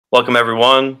Welcome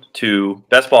everyone to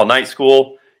Bestball Night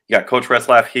School. You got Coach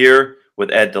Retzlaff here with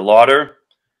DeLauder,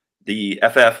 the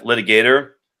FF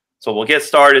Litigator. So we'll get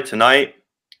started tonight.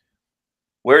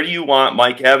 Where do you want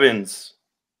Mike Evans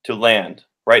to land?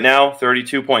 Right now,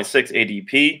 32.6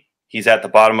 ADP. He's at the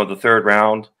bottom of the third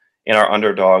round in our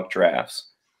underdog drafts.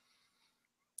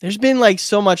 There's been like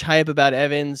so much hype about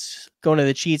Evans going to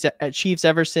the Chiefs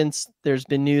ever since there's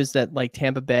been news that like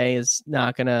Tampa Bay is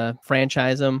not going to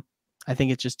franchise him. I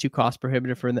think it's just too cost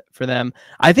prohibitive for them.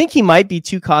 I think he might be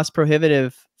too cost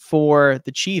prohibitive for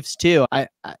the Chiefs too.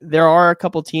 There are a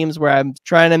couple teams where I'm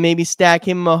trying to maybe stack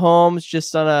him Mahomes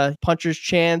just on a puncher's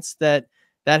chance that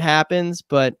happens.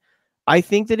 But I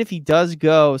think that if he does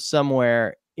go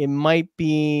somewhere, it might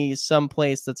be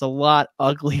someplace that's a lot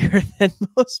uglier than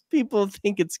most people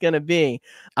think it's going to be.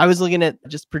 I was looking at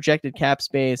just projected cap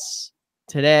space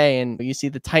today, and you see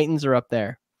the Titans are up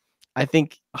there. I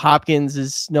think Hopkins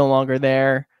is no longer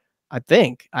there. I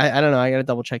think. I don't know. I got to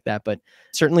double check that, but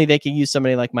certainly they could use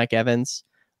somebody like Mike Evans.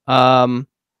 You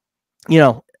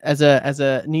know, as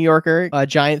a New Yorker, a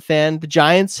Giant fan, the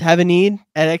Giants have a need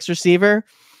at X receiver.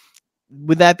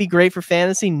 Would that be great for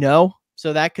fantasy? No.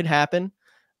 So that could happen.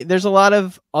 There's a lot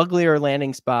of uglier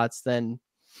landing spots than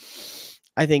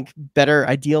I think better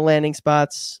ideal landing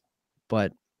spots,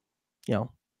 but you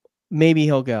know, maybe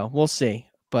he'll go. We'll see.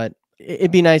 But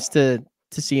it'd be nice to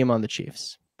see him on the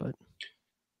Chiefs. But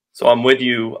so I'm with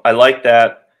you. I like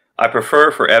that. I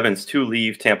prefer for Evans to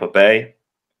leave Tampa Bay.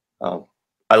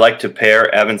 I like to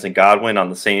pair Evans and Godwin on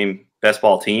the same best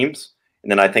ball teams,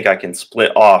 and then I think I can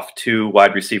split off two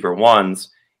wide receiver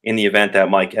ones in the event that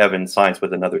Mike Evans signs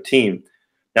with another team.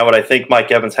 Now, what I think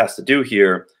Mike Evans has to do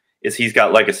here is he's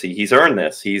got legacy. He's earned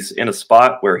this. He's in a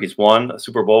spot where he's won a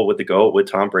Super Bowl with the GOAT,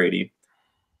 with Tom Brady.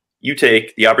 You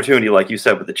take the opportunity, like you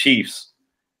said, with the Chiefs.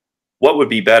 What would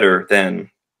be better than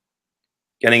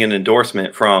getting an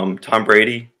endorsement from Tom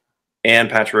Brady and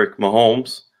Patrick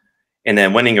Mahomes and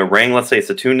then winning a ring? Let's say it's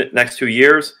the next 2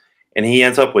 years, and he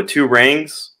ends up with 2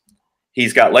 rings.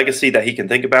 He's got legacy that he can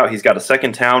think about. He's got a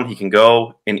second town he can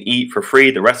go and eat for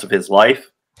free the rest of his life.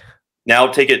 Now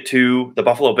take it to the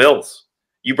Buffalo Bills.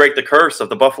 You break the curse of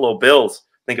the Buffalo Bills.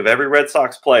 Think of every Red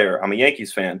Sox player. I'm a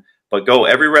Yankees fan, but go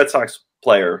every Red Sox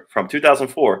player from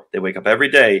 2004. They wake up every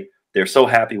day. They're so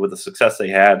happy with the success they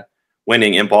had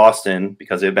winning in Boston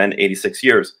because they've been 86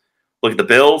 years. Look at the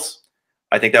Bills.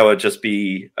 I think that would just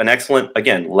be an excellent,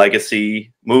 again,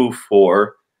 legacy move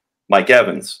for Mike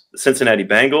Evans. The Cincinnati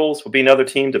Bengals would be another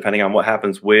team, depending on what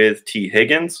happens with T.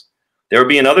 Higgins. There would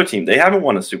be another team. They haven't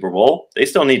won a Super Bowl. They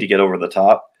still need to get over the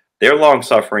top. They're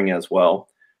long-suffering as well.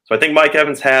 So I think Mike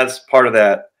Evans has part of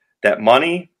that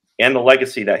money and the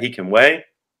legacy that he can weigh.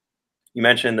 You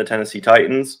mentioned the Tennessee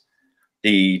Titans,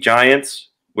 the Giants.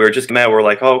 We're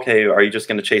like, oh, okay, are you just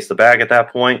going to chase the bag at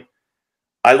that point?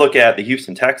 I look at the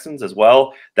Houston Texans as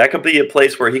well. That could be a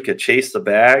place where he could chase the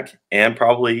bag and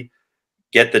probably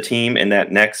get the team in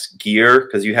that next gear,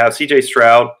 because you have C.J.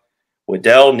 Stroud,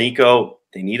 Waddell, Nico.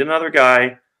 They need another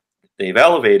guy. They've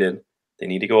elevated. They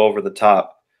need to go over the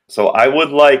top. So I would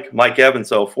like Mike Evans,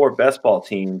 though, for best ball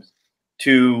teams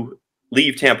to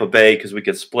leave Tampa Bay because we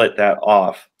could split that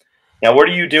off. Now, what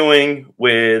are you doing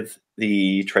with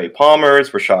the Trey Palmers,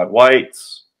 Rashad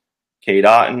Whites, Cade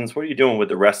Ottens? What are you doing with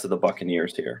the rest of the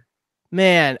Buccaneers here?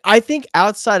 Man, I think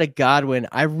outside of Godwin,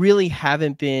 I really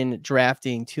haven't been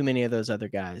drafting too many of those other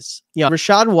guys. You know,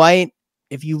 Rashad White,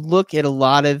 if you look at a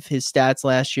lot of his stats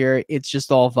last year, it's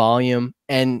just all volume.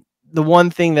 And the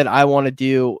one thing that I want to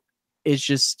do is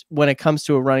just, when it comes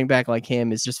to a running back like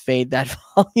him, is just fade that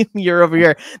volume year over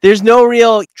year. There's no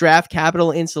real draft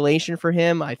capital insulation for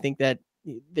him. I think that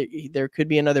there could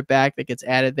be another back that gets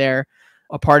added there.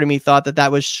 A part of me thought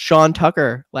that was Sean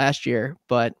Tucker last year,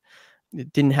 but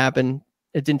it didn't happen.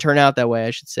 It didn't turn out that way,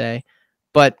 I should say.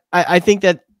 But I think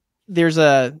that there's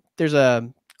a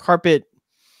carpet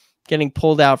getting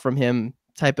pulled out from him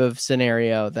type of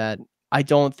scenario that I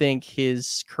don't think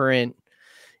his current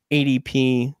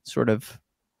ADP sort of,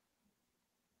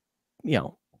 you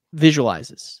know,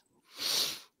 visualizes.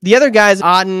 The other guys,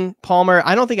 Otten, Palmer,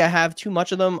 I don't think I have too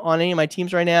much of them on any of my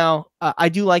teams right now. I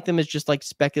do like them as just like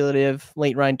speculative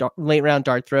late round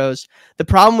dart throws. The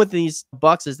problem with these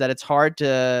Bucks is that it's hard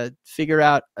to figure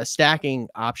out a stacking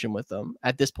option with them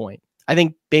at this point. I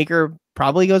think Baker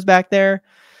probably goes back there,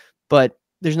 but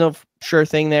there's no sure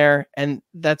thing there, and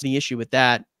that's the issue with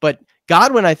that. But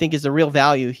Godwin, I think, is a real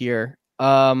value here.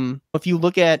 If you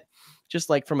look at just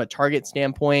like from a target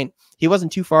standpoint, he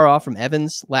wasn't too far off from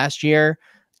Evans last year.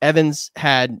 Evans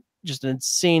had just an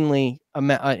insane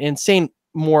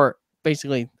more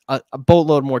basically a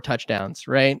boatload more touchdowns,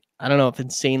 right? I don't know if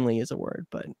insanely is a word,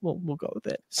 but we'll go with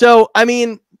it. So, I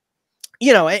mean,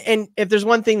 you know, and if there's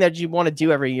one thing that you want to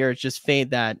do every year, it's just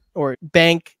fade that or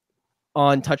bank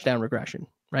on touchdown regression,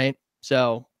 right?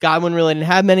 So Godwin really didn't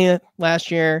have many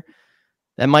last year.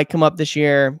 That might come up this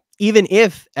year, even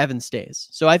if Evans stays.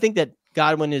 So I think that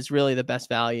Godwin is really the best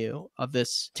value of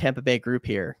this Tampa Bay group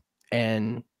here.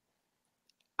 And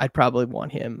I'd probably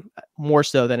want him more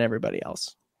so than everybody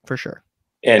else, for sure.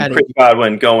 And Chris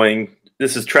Godwin going,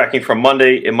 this is tracking from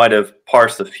Monday. It might have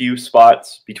parsed a few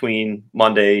spots between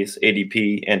Monday's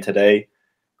ADP and today.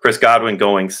 Chris Godwin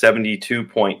going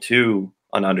 72.2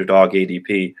 on Underdog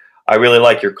ADP. I really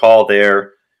like your call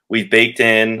there. We've baked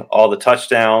in all the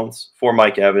touchdowns for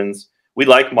Mike Evans. We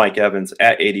like Mike Evans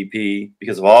at ADP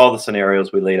because of all the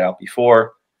scenarios we laid out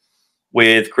before.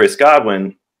 With Chris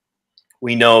Godwin,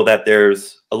 we know that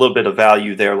there's a little bit of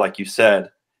value there, like you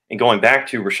said. And going back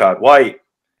to Rachaad White,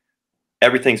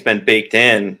 everything's been baked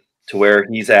in to where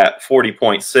he's at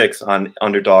 40.6 on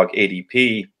Underdog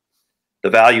ADP. The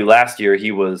value last year,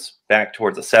 he was back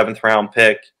towards a 7th round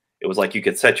pick. It was like you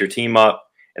could set your team up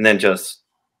and then just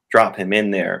drop him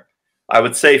in there. I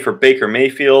would say for Baker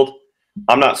Mayfield,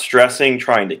 I'm not stressing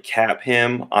trying to cap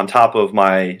him on top of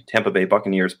my Tampa Bay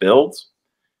Buccaneers builds.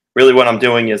 Really what I'm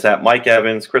doing is that Mike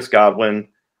Evans, Chris Godwin,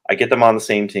 I get them on the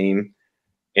same team.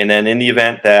 And then in the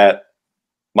event that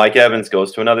Mike Evans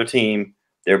goes to another team,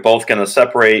 they're both going to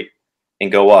separate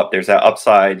and go up. There's that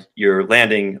upside. You're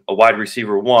landing a wide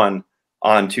receiver 1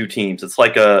 on 2 teams. It's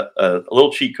like a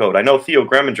little cheat code. I know Theo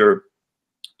Greminger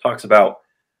talks about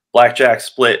blackjack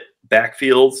split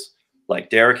backfields like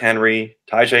Derrick Henry,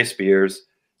 Tyjae Spears.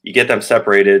 You get them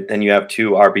separated, then you have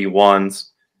 2 RB1s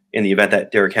in the event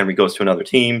that Derrick Henry goes to another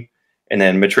team, and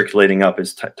then matriculating up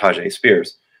is Tyjae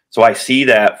Spears. So I see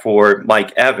that for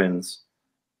Mike Evans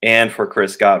and for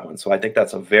Chris Godwin. So I think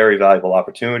that's a very valuable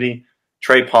opportunity.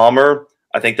 Trey Palmer,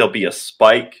 I think there'll be a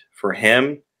spike for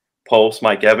him post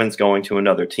Mike Evans going to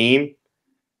another team.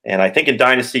 And I think in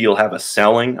Dynasty, you'll have a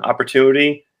selling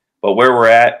opportunity. But where we're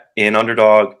at in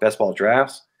Underdog Best Ball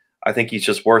drafts, I think he's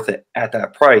just worth it at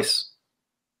that price,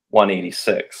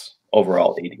 186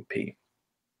 overall ADP.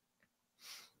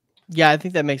 Yeah, I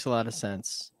think that makes a lot of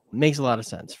sense. Makes a lot of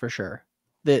sense for sure.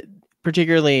 That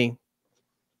particularly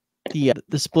the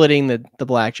splitting the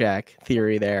blackjack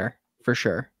theory there for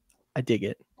sure. I dig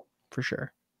it for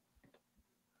sure.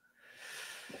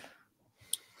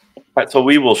 All right, so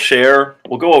we will share.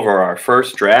 We'll go over our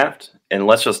first draft, and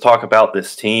let's just talk about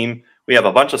this team. We have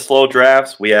a bunch of slow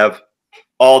drafts. We have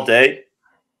all day.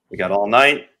 We got all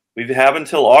night. We have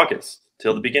until August,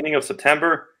 till the beginning of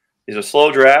September. These are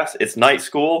slow drafts. It's night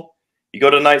school. You go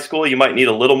to night school, you might need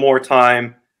a little more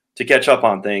time to catch up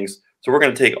on things. So we're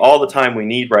going to take all the time we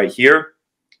need right here.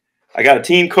 I got a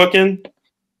team cooking.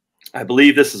 I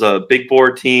believe this is a big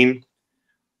board team.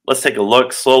 Let's take a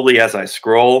look slowly as I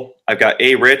scroll. I've got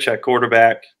A. Rich at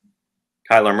quarterback,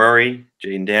 Kyler Murray,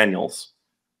 Jaden Daniels.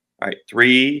 All right,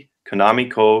 3 Konami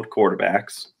code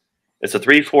quarterbacks. It's a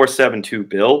 3-4-7-2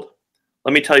 build.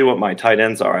 Let me tell you what my tight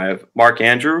ends are. I have Mark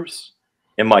Andrews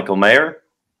and Michael Mayer.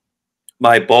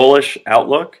 My bullish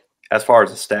outlook as far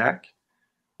as a stack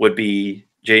would be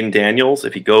Jaden Daniels.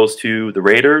 If he goes to the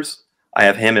Raiders, I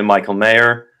have him and Michael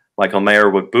Mayer. Michael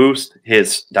Mayer would boost.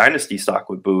 His dynasty stock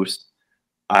would boost.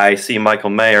 I see Michael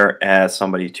Mayer as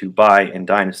somebody to buy in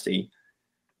dynasty,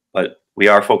 but we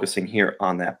are focusing here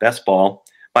on that best ball.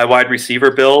 My wide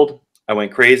receiver build, I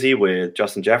went crazy with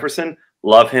Justin Jefferson.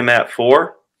 Love him at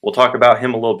 4. We'll talk about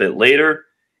him a little bit later.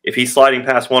 If he's sliding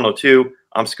past 102,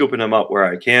 I'm scooping him up where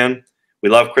I can. We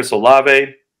love Chris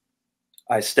Olave.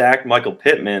 I stack Michael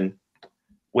Pittman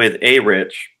with A.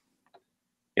 Rich.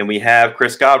 And we have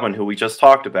Chris Godwin, who we just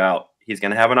talked about. He's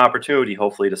going to have an opportunity,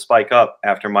 hopefully, to spike up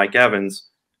after Mike Evans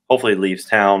hopefully leaves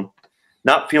town.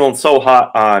 Not feeling so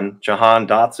hot on Jahan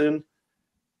Dotson,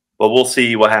 but we'll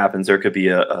see what happens. There could be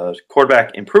a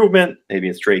quarterback improvement. Maybe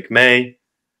it's Drake May.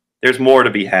 There's more to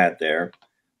be had there.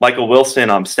 Michael Wilson,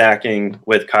 I'm stacking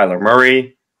with Kyler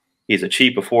Murray. He's a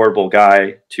cheap, affordable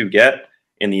guy to get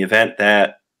in the event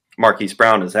that Marquise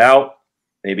Brown is out.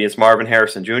 Maybe it's Marvin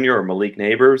Harrison Jr. or Malik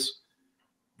Neighbors.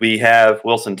 We have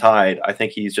Wilson tied. I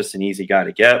think he's just an easy guy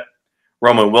to get.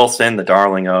 Roman Wilson, the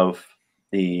darling of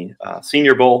the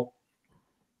Senior Bowl.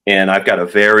 And I've got a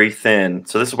very thin,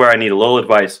 so this is where I need a little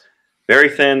advice, very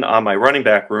thin on my running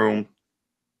back room.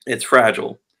 It's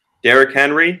fragile. Derrick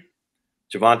Henry,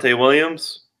 Javonte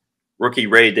Williams, rookie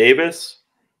Ray Davis,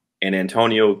 and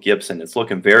Antonio Gibson. It's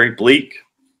looking very bleak.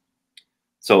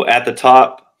 So at the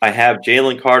top, I have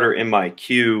Jalen Carter in my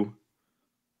queue.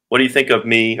 What do you think of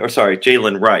me? Or sorry,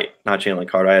 Jalen Wright, not Jalen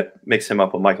Carter. I had mixed him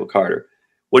up with Michael Carter.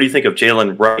 What do you think of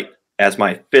Jalen Wright as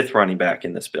my 5th running back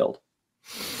in this build?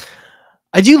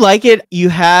 I do like it. You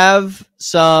have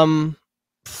some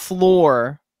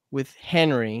floor with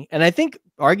Henry, and I think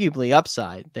arguably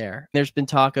upside there. There's been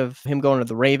talk of him going to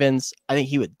the Ravens. I think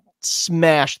he would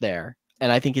smash there,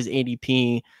 and I think his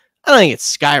ADP, I don't think it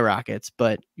skyrockets,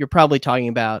 but you're probably talking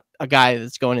about a guy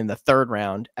that's going in the 3rd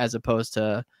round as opposed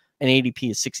to an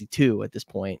ADP of 62 at this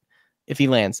point if he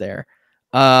lands there.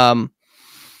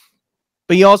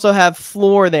 But you also have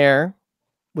floor there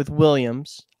with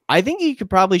Williams. I think you could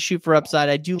probably shoot for upside.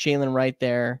 I do Jalen Wright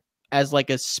there as like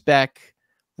a spec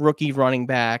rookie running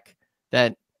back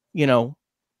that, you know,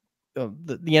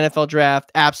 the NFL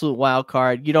draft, absolute wild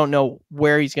card. You don't know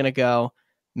where he's going to go.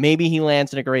 Maybe he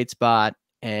lands in a great spot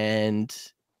and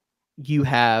you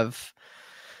have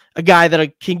a guy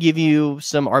that can give you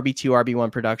some RB2,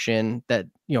 RB1 production that,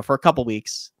 you know, for a couple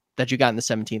weeks that you got in the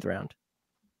 17th round.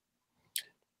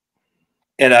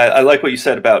 And I like what you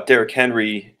said about Derrick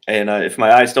Henry. And if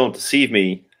my eyes don't deceive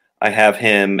me, I have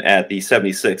him at the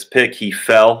 76th pick. He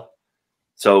fell.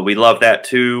 So we love that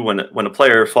too. When a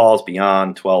player falls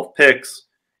beyond 12 picks,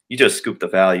 you just scoop the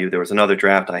value. There was another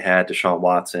draft I had, Deshaun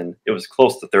Watson. It was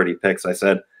close to 30 picks. I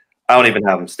said, I don't even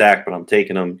have him stacked, but I'm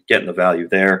taking him, getting the value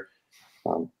there.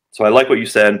 So I like what you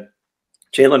said.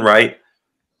 Jalen Wright,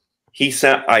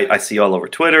 I see all over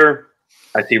Twitter.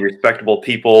 I see respectable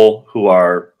people who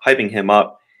are hyping him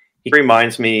up. He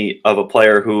reminds me of a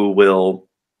player who will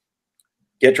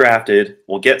get drafted,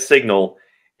 will get signal,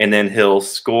 and then he'll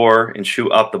score and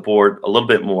shoot up the board a little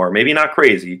bit more. Maybe not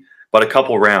crazy, but a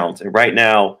couple rounds. And right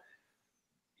now,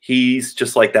 he's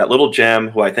just like that little gem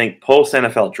who I think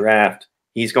post-NFL draft,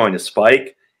 he's going to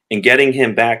spike. And getting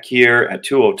him back here at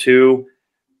 202,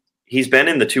 he's been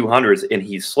in the 200s, and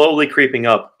he's slowly creeping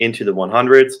up into the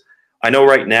 100s. I know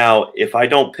right now, if I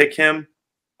don't pick him,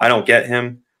 I don't get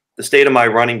him. The state of my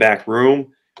running back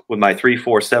room with my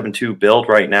 3-4-7-2 build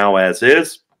right now as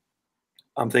is,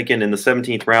 I'm thinking in the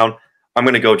 17th round, I'm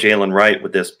going to go Jalen Wright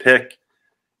with this pick.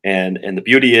 And the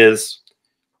beauty is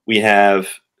we have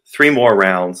 3 more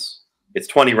rounds. It's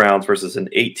 20 rounds versus an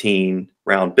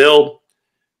 18-round build.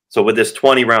 So with this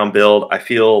 20-round build, I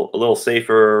feel a little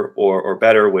safer or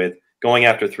better with going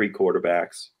after 3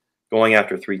 quarterbacks, going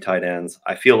after 3 tight ends.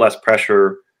 I feel less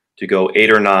pressure to go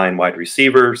 8 or 9 wide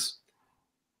receivers.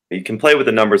 You can play with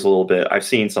the numbers a little bit. I've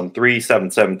seen some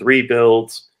 3-7-7-3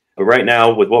 builds. But right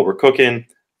now, with what we're cooking,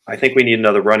 I think we need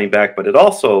another running back. But it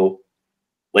also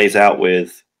lays out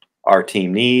with our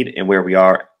team need and where we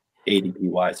are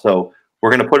ADP-wise. So we're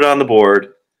going to put it on the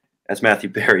board, as Matthew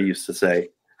Berry used to say.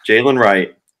 Jalen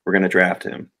Wright, we're going to draft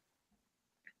him.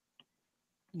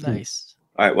 Nice.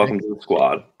 All right, welcome to the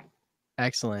squad.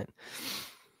 Excellent.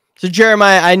 So,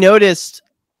 Jeremiah, I noticed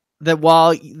that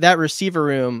while that receiver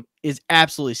room is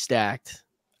absolutely stacked,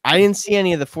 I didn't see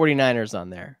any of the 49ers on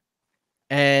there.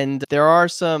 And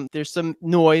there's some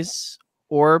noise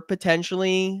or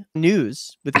potentially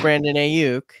news with Brandon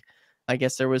Ayuk. I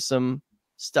guess there was some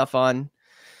stuff on,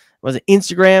 was it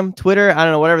Instagram, Twitter? I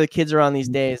don't know, whatever the kids are on these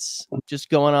days, just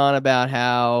going on about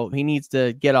how he needs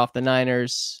to get off the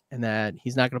Niners and that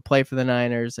he's not going to play for the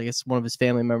Niners. I guess one of his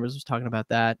family members was talking about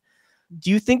that. Do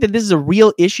you think that this is a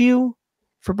real issue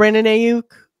for Brandon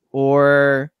Ayuk,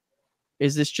 or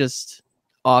is this just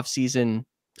off-season?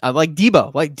 Like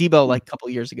Debo like a couple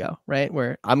of years ago, right?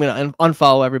 Where I'm going to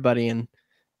unfollow everybody. And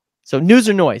so news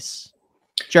or noise?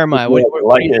 Jeremiah, what's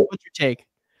your take?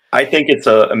 I think it's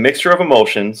a mixture of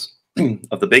emotions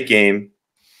of the big game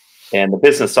and the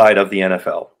business side of the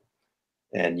NFL.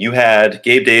 And you had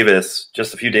Gabe Davis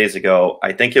just a few days ago.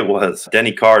 I think it was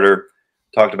Denny Carter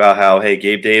talked about how, hey,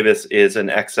 Gabe Davis is an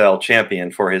Excel champion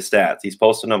for his stats. He's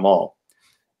posting them all.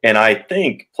 And I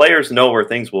think players know where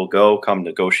things will go come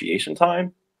negotiation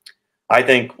time. I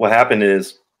think what happened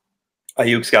is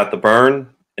Ayuk's got the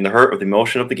burn and the hurt of the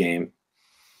emotion of the game,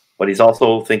 but he's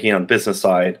also thinking on the business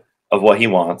side of what he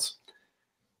wants,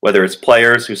 whether it's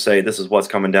players who say this is what's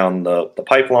coming down the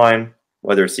pipeline,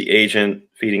 whether it's the agent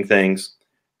feeding things.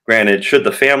 Granted, should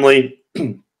the family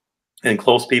and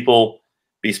close people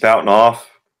be spouting off,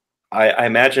 I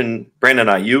imagine Brandon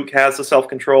Ayuk has the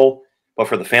self-control, but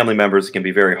for the family members, it can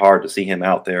be very hard to see him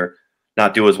out there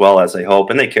not do as well as they hope,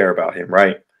 and they care about him,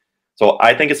 right? So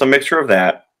I think it's a mixture of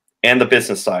that and the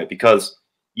business side, because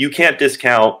you can't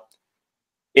discount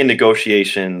in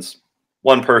negotiations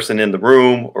one person in the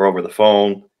room or over the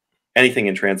phone, anything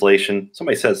in translation.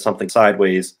 Somebody says something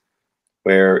sideways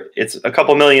where it's a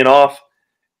couple million off,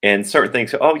 and certain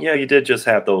things, oh, yeah, you did just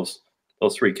have those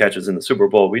 3 catches in the Super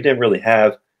Bowl. We didn't really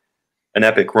have an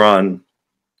epic run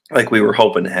like we were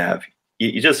hoping to have.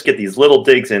 You just get these little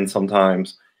digs in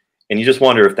sometimes, And you just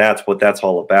wonder if that's what that's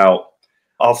all about.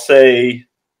 I'll say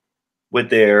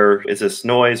with there, is this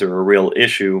noise or a real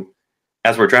issue?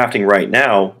 As we're drafting right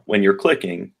now, when you're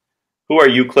clicking, who are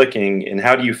you clicking and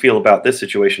how do you feel about this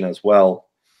situation as well?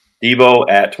 Debo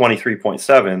at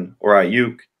 23.7 or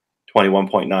Ayuk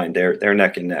 21.9. They're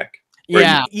neck and neck.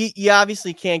 Yeah, you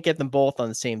obviously can't get them both on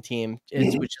the same team,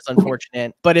 which is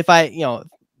unfortunate. But if I, and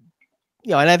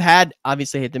I've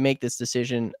obviously had to make this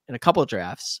decision in a couple of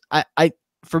drafts.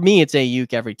 For me, it's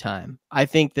Ayuk every time. I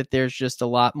think that there's just a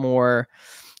lot more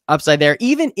upside there.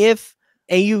 Even if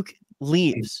Ayuk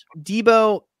leaves,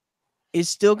 Debo is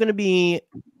still going to be,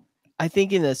 I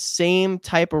think, in the same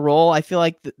type of role. I feel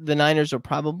like the Niners will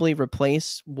probably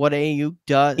replace what Ayuk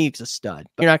does. Ayuk's a stud,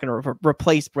 but you're not going to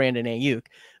replace Brandon Ayuk.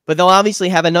 But they'll obviously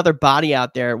have another body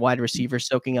out there, wide receiver,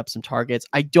 soaking up some targets.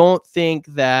 I don't think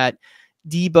that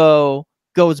Debo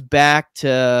goes back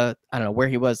to, I don't know, where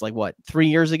he was, like, what, 3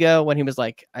 years ago when he was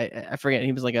like, I forget,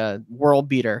 he was like a world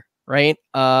beater, right?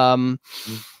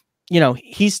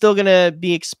 He's still going to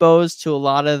be exposed to a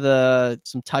lot of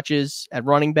some touches at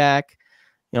running back,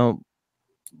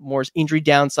 more injury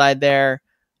downside there.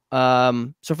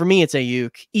 So for me, it's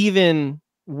Ayuk, even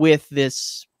with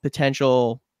this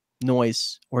potential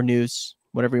noise or news,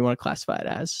 whatever you want to classify it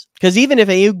as. Because even if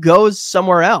Ayuk goes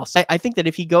somewhere else, I think that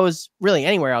if he goes really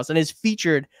anywhere else and is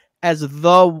featured as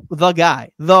the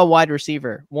guy, the wide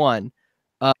receiver one,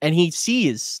 and he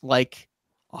sees like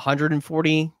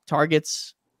 140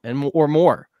 targets or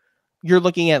more, you're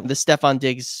looking at the Stephon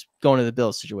Diggs going to the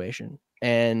Bills situation,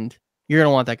 and you're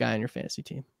going to want that guy on your fantasy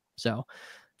team. So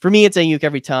for me, it's Ayuk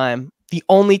every time. The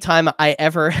only time I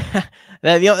ever,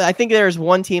 I think there's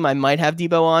one team I might have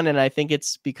Debo on, and I think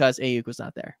it's because Ayuk was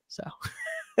not there. So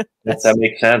that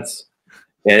makes sense.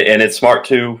 And it's smart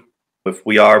too. If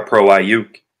we are pro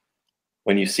Ayuk,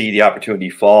 when you see the opportunity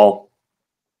fall,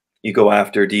 you go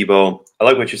after Debo. I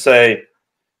like what you say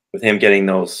with him getting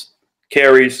those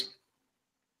carries.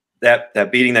 That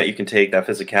beating that you can take, that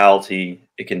physicality,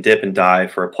 it can dip and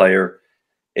dive for a player.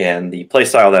 And the play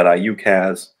style that Ayuk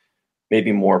has may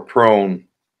be more prone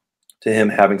to him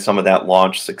having some of that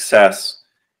launch success.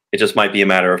 It just might be a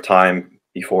matter of time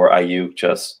before Ayuk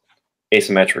just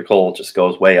asymmetrical, just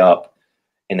goes way up.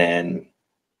 And then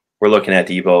we're looking at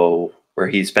Debo where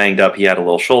he's banged up. He had a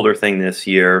little shoulder thing this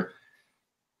year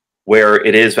where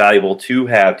it is valuable to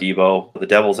have Debo, the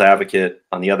devil's advocate,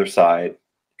 on the other side,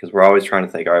 because we're always trying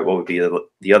to think, all right, what would be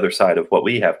the other side of what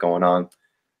we have going on?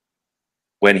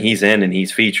 When he's in and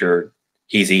he's featured,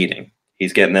 he's eating.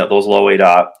 He's getting those low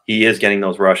A-dot. He is getting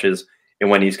those rushes.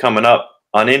 And when he's coming up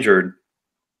uninjured,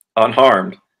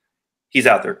 unharmed, he's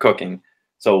out there cooking.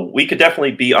 So we could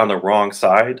definitely be on the wrong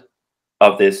side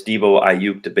of this Debo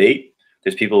Ayuk debate.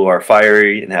 There's people who are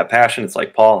fiery and have passion. It's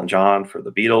like Paul and John for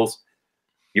the Beatles.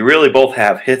 You really both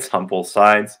have hits on both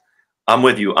sides. I'm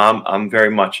with you. I'm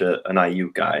very much an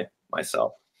Ayuk guy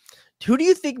myself. Who do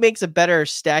you think makes a better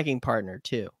stacking partner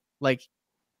too? Like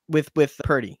with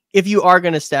Purdy, if you are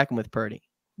going to stack him with Purdy,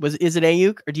 is it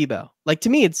Ayuk or Debo? Like, to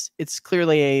me, it's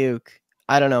clearly Ayuk.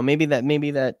 I don't know.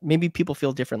 Maybe people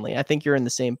feel differently. I think you're in the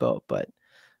same boat, but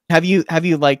have you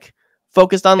like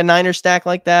focused on a Niner stack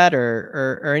like that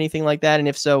or anything like that? And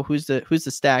if so, who's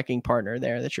the stacking partner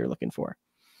there that you're looking for?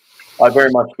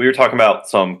 Very much. We were talking about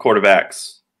some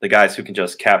quarterbacks, the guys who can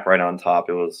just cap right on top.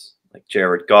 It was like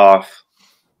Jared Goff,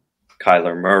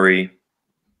 Kyler Murray,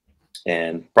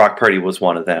 and Brock Purdy was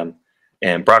one of them.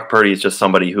 And Brock Purdy is just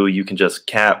somebody who you can just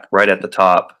cap right at the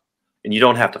top, and you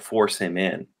don't have to force him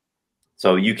in.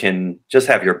 So you can just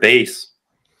have your base,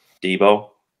 Debo,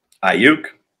 Ayuk,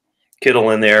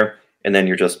 Kittle in there, and then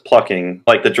you're just plucking,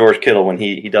 like the George Kittle when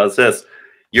he does this.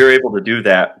 You're able to do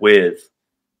that with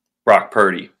Brock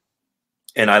Purdy.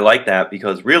 And I like that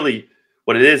because really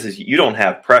what it is you don't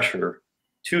have pressure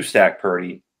to stack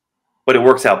Purdy, but it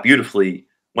works out beautifully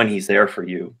when he's there for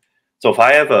you. So if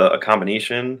I have a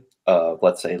combination of,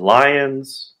 let's say,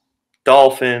 Lions,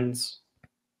 Dolphins,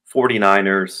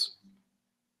 49ers,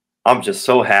 I'm just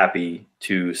so happy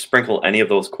to sprinkle any of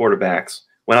those quarterbacks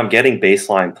when I'm getting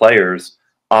baseline players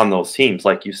on those teams.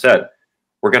 Like you said,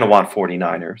 we're going to want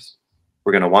 49ers.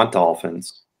 We're going to want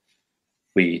Dolphins.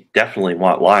 We definitely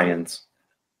want Lions.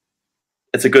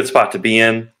 It's a good spot to be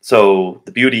in. So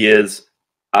the beauty is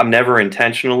I'm never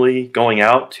intentionally going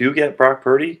out to get Brock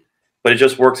Purdy, but it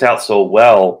just works out so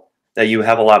well that you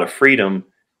have a lot of freedom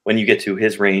when you get to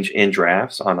his range in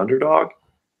drafts on Underdog,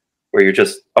 where you're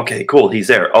just, okay, cool, he's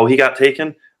there. Oh, he got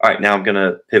taken? All right, now I'm going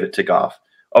to pivot to Goff.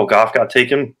 Oh, Goff got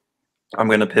taken? I'm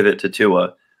going to pivot to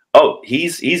Tua. Oh,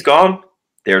 he's gone?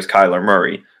 There's Kyler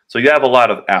Murray. So you have a lot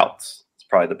of outs. It's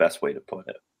probably the best way to put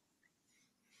it.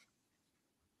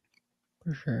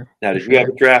 For sure. Now, For did you have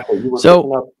sure. a draft where you were So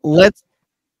picking up?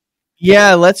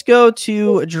 let's go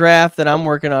to a draft that I'm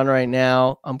working on right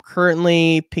now. I'm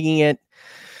currently picking it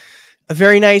a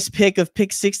very nice pick of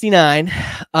pick 69.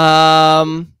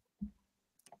 The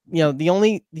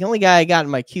only guy I got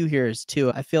in my queue here is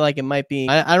two. I feel like it might be.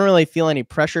 I don't really feel any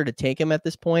pressure to take him at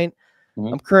this point.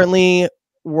 Mhm. I'm currently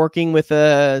working with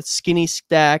a skinny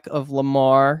stack of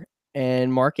Lamar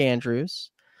and Mark Andrews.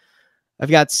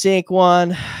 I've got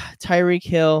Saquon, Tyreek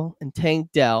Hill, and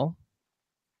Tank Dell.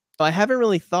 I haven't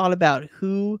really thought about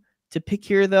who to pick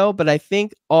here though, but I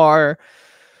think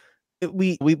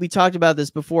we talked about this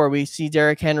before. We see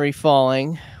Derrick Henry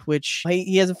falling, which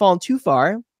he hasn't fallen too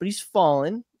far, but he's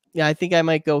fallen. Yeah, I think I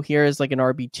might go here as like an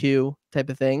RB2 type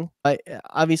of thing.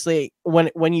 Obviously,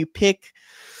 when you pick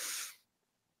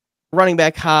running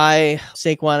back high,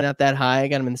 Saquon not that high. I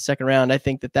got him in the second round. I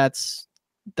think that's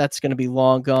going to be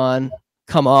long gone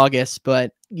come August.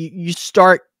 But you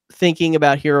start thinking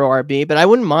about hero RB. But I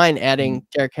wouldn't mind adding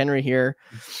Derrick Henry here.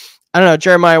 I don't know,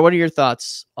 Jeremiah. What are your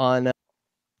thoughts on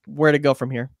where to go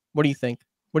from here? What do you think?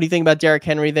 What do you think about Derrick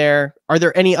Henry there? Are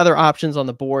there any other options on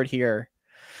the board here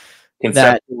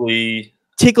that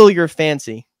tickle your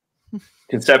fancy?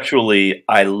 Conceptually,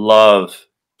 I love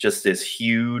just this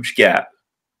huge gap.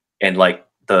 And like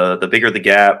the bigger the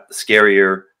gap, the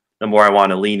scarier, the more I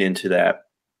want to lean into that.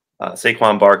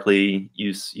 Saquon Barkley,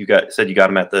 you said you got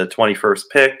him at the 21st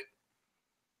pick.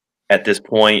 At this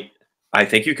point, I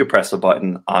think you could press a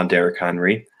button on Derrick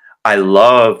Henry. I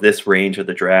love this range of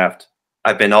the draft.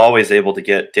 I've been always able to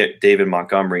get David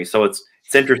Montgomery. So it's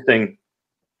interesting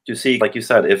to see, like you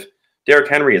said, if Derrick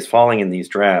Henry is falling in these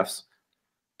drafts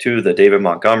to the David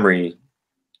Montgomery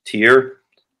tier,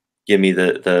 give me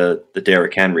the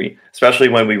Derrick Henry, especially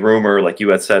when we rumor, like you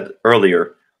had said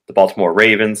earlier, the Baltimore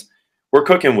Ravens, we're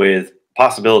cooking with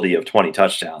possibility of 20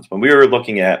 touchdowns. When we were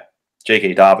looking at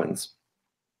J.K. Dobbins,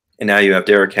 and now you have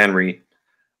Derrick Henry,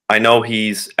 I know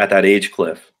he's at that age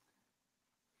cliff.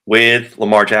 With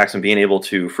Lamar Jackson being able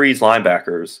to freeze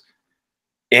linebackers,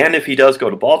 and if he does go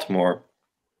to Baltimore,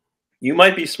 you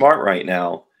might be smart right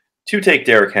now to take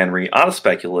Derrick Henry on a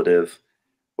speculative,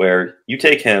 where you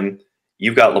take him,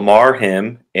 you've got Lamar,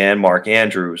 him, and Mark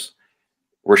Andrews.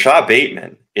 Rashad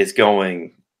Bateman is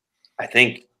going, I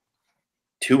think,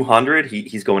 200.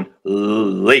 He's going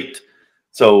late.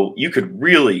 So you could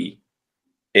really,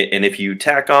 and if you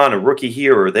tack on a rookie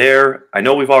here or there, I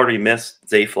know we've already missed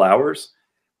Zay Flowers,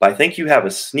 but I think you have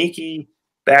a sneaky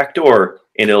backdoor,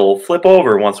 and it'll flip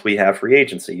over once we have free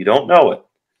agency. You don't know it.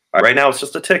 Right now, it's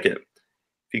just a ticket.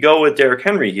 If you go with Derrick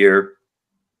Henry here,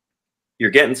 you're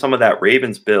getting some of that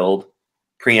Ravens build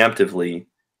preemptively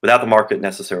without the market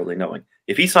necessarily knowing.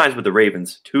 If he signs with the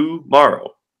Ravens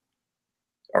tomorrow,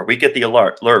 or we get the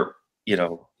alert,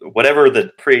 whatever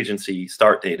the free agency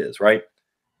start date is, right?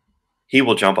 He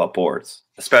will jump up boards,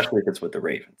 especially if it's with the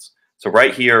Ravens. So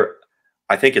right here,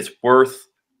 I think it's worth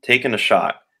taking a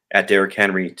shot at Derrick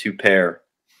Henry to pair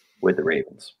with the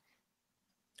Ravens.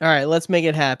 All right, let's make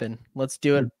it happen. Let's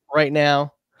do it right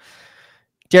now.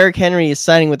 Derrick Henry is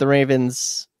signing with the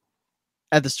Ravens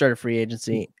at the start of free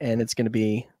agency, and it's going to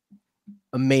be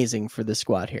amazing for this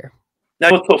squad here.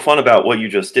 Now, what's so fun about what you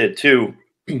just did, too,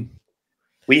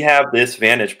 we have this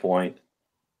vantage point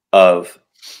of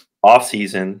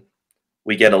off-season.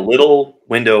 We get a little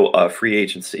window of free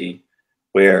agency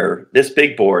where this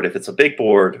big board, if it's a big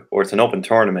board or it's an open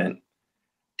tournament,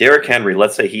 Derrick Henry,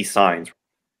 let's say he signs.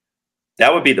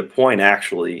 That would be the point,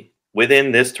 actually,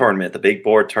 within this tournament, the big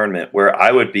board tournament, where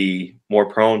I would be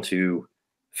more prone to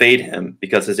fade him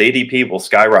because his ADP will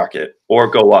skyrocket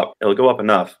or go up. It'll go up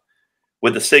enough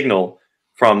with the signal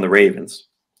from the Ravens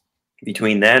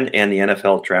between then and the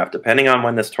NFL draft, depending on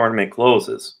when this tournament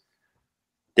closes.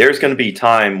 There's going to be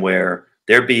time where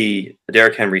there be a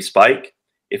Derrick Henry spike.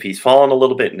 If he's fallen a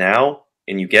little bit now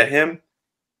and you get him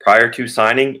prior to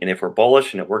signing, and if we're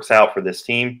bullish and it works out for this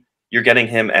team, you're getting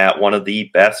him at one of the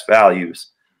best values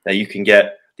that you can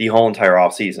get the whole entire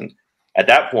offseason. At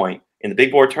that point, in the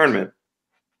big board tournament,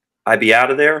 I'd be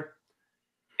out of there,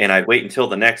 and I'd wait until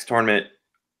the next tournament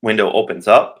window opens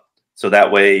up, so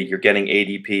that way you're getting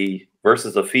ADP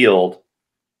versus the field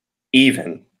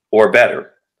even or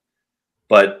better.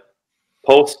 But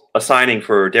post a signing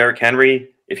for Derrick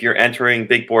Henry, if you're entering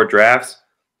big board drafts,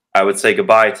 I would say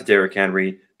goodbye to Derrick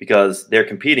Henry because they're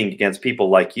competing against people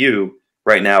like you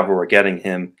right now who are getting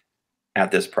him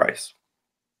at this price.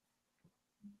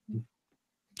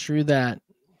 True that.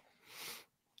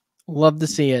 Love to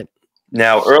see it.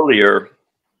 Now, earlier,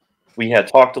 we had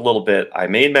talked a little bit. I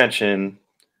made mention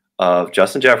of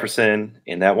Justin Jefferson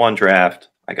in that one draft.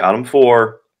 I got him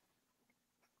 4.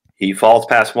 He falls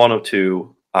past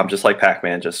 102. I'm just like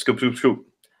Pac-Man, just scoop, scoop, scoop.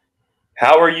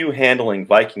 How are you handling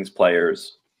Vikings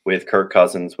players with Kirk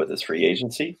Cousins with his free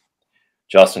agency,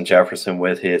 Justin Jefferson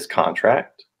with his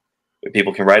contract?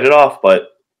 People can write it off, but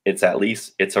it's at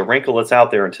least it's a wrinkle that's out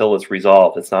there until it's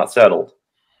resolved. It's not settled.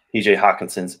 TJ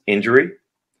Hawkinson's injury.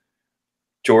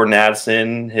 Jordan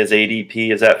Addison, his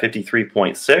ADP is at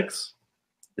 53.6.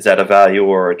 Is that a value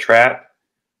or a trap?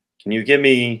 Can you give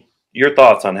me your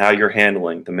thoughts on how you're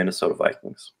handling the Minnesota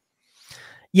Vikings?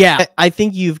 Yeah, I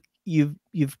think you've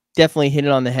definitely hit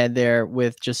it on the head there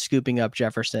with just scooping up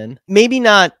Jefferson. Maybe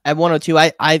not at 102.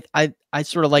 I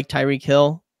sort of like Tyreek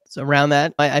Hill. It's around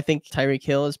that. I think Tyreek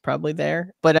Hill is probably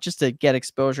there, but just to get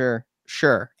exposure,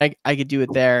 sure, I could do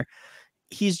it there.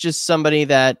 He's just somebody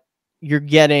that you're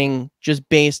getting just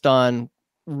based on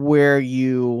where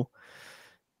you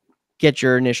get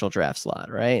your initial draft slot,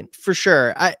 right? For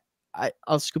sure.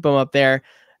 I'll scoop him up there.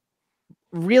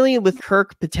 Really, with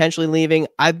Kirk potentially leaving,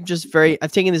 I've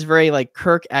taken this very like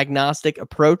Kirk agnostic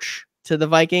approach to the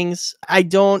Vikings. I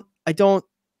don't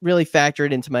really factor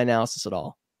it into my analysis at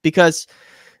all because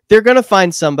they're going to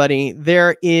find somebody.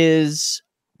 There is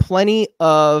plenty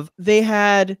of, they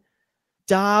had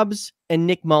Dobbs and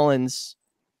Nick Mullins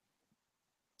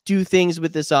do things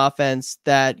with this offense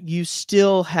that you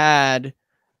still had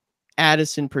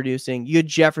Addison producing. You had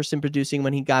Jefferson producing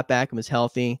when he got back and was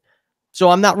healthy. So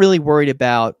I'm not really worried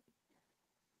about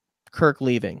Kirk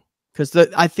leaving because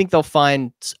I think they'll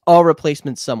find a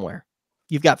replacement somewhere.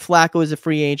 You've got Flacco as a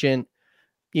free agent.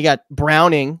 You got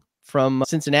Browning from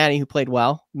Cincinnati who played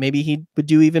well. Maybe he would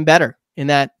do even better in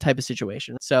that type of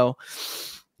situation. So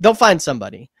they'll find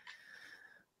somebody.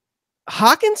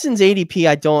 Hawkinson's ADP,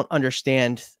 I don't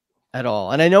understand at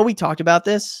all. And I know we talked about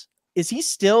this. Is he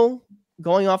still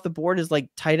going off the board as like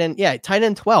tight end? Yeah, tight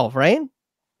end 12, right?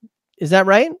 Is that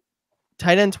right?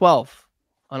 Tight end 12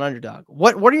 on Underdog.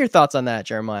 What are your thoughts on that,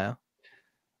 Jeremiah?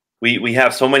 We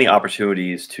have so many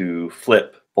opportunities to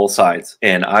flip both sides,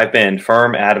 and I've been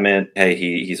firm, adamant. Hey,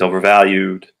 he's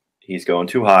overvalued. He's going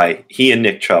too high. He and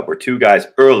Nick Chubb were two guys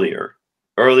earlier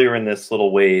in this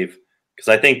little wave because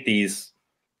I think these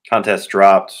contests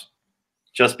dropped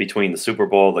just between the Super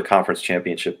Bowl, the conference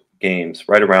championship games,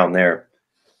 right around there.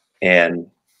 And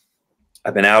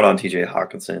I've been out on TJ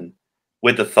Hawkinson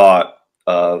with the thought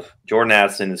of Jordan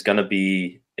Addison is going to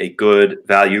be a good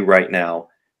value right now.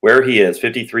 Where he is,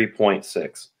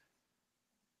 53.6.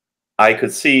 I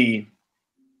could see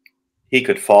he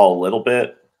could fall a little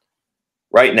bit.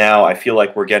 Right now, I feel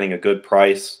like we're getting a good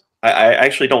price. I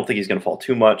actually don't think he's going to fall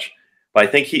too much, but I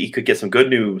think he could get some good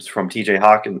news from TJ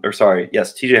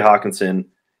Hawkinson.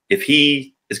 If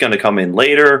he is going to come in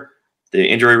later, the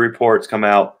injury reports come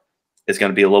out, it's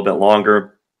going to be a little bit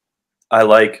longer. I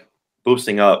like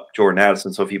boosting up Jordan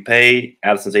Addison. So if you pay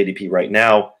Addison's ADP right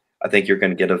now, I think you're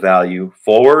going to get a value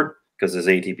forward because his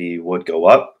ADP would go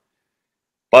up.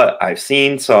 But I've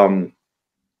seen some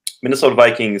Minnesota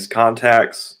Vikings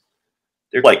contacts.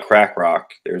 They're like crack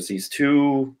rock. There's these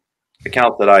two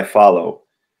accounts that I follow,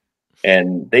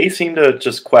 and they seem to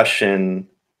just question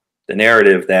the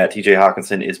narrative that TJ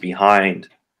Hawkinson is behind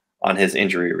on his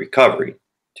injury recovery.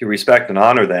 To respect and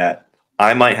honor that,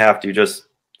 I might have to just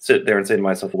sit there and say to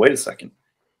myself, wait a second.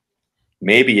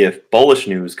 Maybe if bullish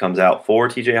news comes out for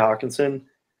TJ Hawkinson,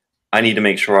 I need to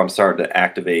make sure I'm starting to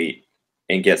activate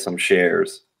and get some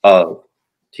shares of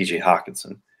TJ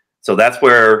Hawkinson. So that's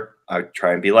where I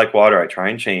try and be like water. I try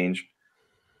and change.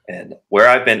 And where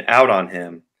I've been out on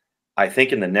him, I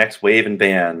think in the next wave and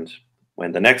band,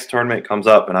 when the next tournament comes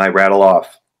up and I rattle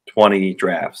off 20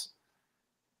 drafts,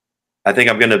 I think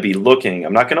I'm going to be looking.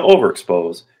 I'm not going to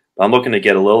overexpose, but I'm looking to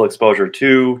get a little exposure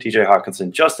to TJ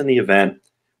Hawkinson just in the event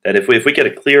that if we get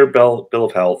a clear bill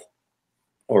of health,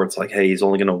 or it's like, hey, he's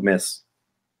only going to miss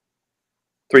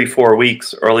 3-4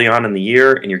 weeks early on in the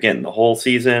year, and you're getting the whole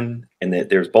season, and that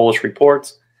there's bullish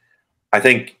reports, I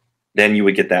think then you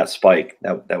would get that spike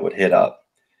that would hit up.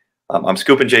 I'm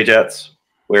scooping J-Jets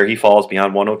where he falls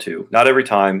beyond 102. Not every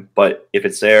time, but if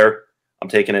it's there, I'm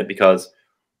taking it because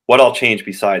what I'll change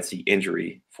besides the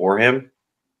injury for him.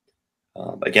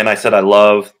 Again, I said I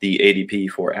love the ADP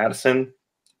for Addison.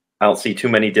 I don't see too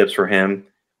many dips for him,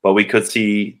 but we could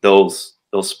see those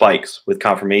spikes with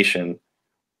confirmation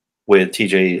with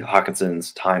TJ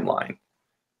Hawkinson's timeline.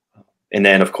 And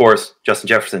then, of course, Justin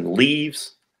Jefferson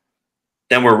leaves.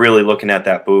 Then we're really looking at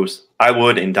that boost. I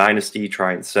would, in Dynasty,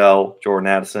 try and sell Jordan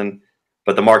Addison,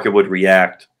 but the market would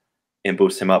react and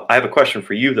boost him up. I have a question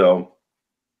for you, though.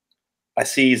 I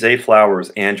see Zay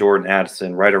Flowers and Jordan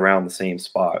Addison right around the same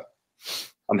spot.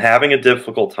 I'm having a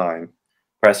difficult time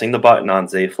pressing the button on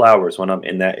Zay Flowers when I'm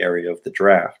in that area of the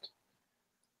draft.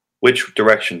 which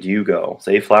direction do you go?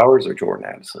 Zay Flowers or Jordan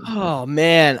Addison? Oh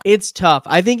man, it's tough.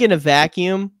 I think in a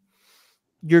vacuum,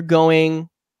 you're going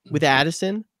with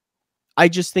Addison. I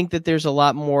just think that there's a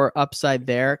lot more upside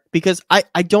there because I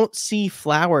don't see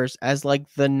Flowers as like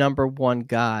the #1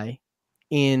 guy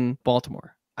in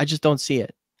Baltimore. I just don't see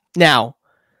it. Now,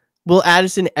 will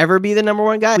Addison ever be the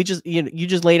 #1 guy? You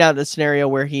just laid out a scenario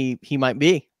where he might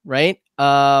be, right?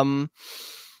 And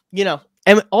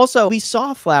also we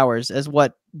saw Flowers as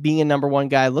what being a #1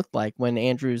 guy looked like when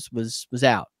Andrews was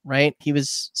out, right? He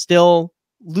was still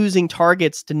losing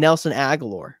targets to Nelson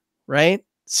Aguilar, right?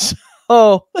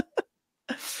 So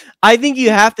I think you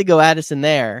have to go Addison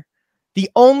there. The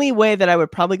only way that I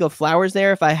would probably go Flowers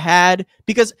there if I had,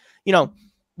 because,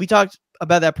 we talked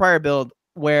about that prior build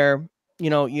where,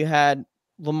 you had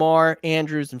Lamar,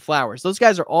 Andrews, and Flowers. Those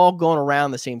guys are all going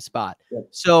around the same spot. Yep.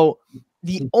 So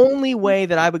the only way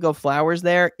that I would go Flowers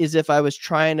there is if I was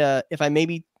if I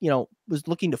maybe, was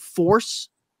looking to force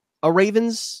a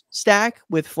Ravens stack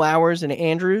with Flowers and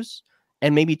Andrews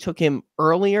and maybe took him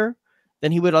earlier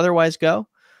than he would otherwise go.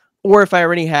 Or if I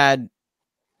already had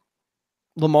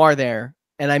Lamar there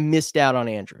and I missed out on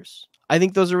Andrews. I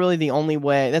think those are really the only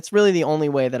way. That's really the only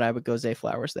way that I would go Zay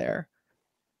Flowers there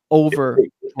over.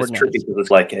 It's tricky because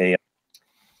it's like a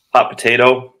hot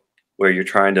potato where you're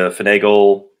trying to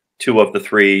finagle 2 of the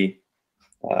 3.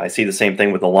 I see the same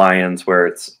thing with the Lions where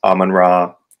it's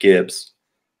Amon-Ra, Gibbs.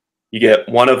 You get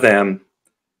one of them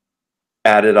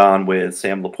added on with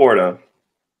Sam Laporta.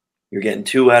 You're getting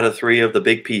 2 out of 3 of the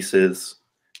big pieces.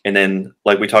 And then,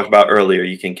 like we talked about earlier,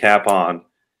 you can cap on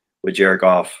with Jared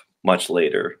Goff much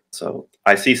later. So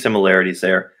I see similarities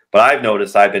there. But I've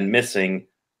noticed I've been missing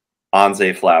on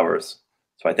Zay Flowers.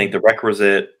 So I think the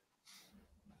requisite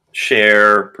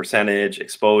share, percentage,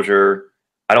 exposure,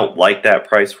 I don't like that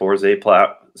price for Zay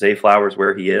Flowers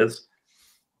where he is.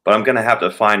 But I'm going to have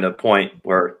to find a point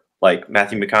where, like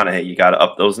Matthew McConaughey, you got to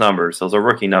up those numbers. Those are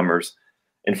rookie numbers.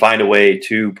 And find a way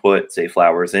to put Zay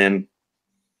Flowers in.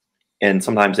 And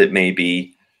sometimes it may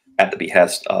be at the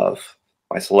behest of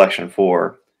my selection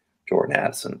for Jordan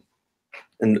Addison.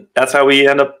 And that's how we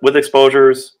end up with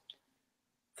exposures,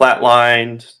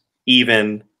 flatlined,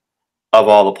 even of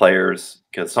all the players.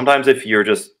 Because sometimes if you're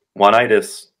just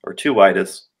one-itis or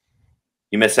two-itis,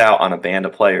 you miss out on a band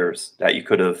of players that you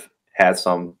could have had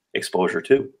some exposure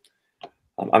to.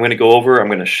 I'm going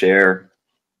to share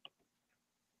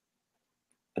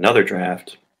another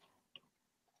draft.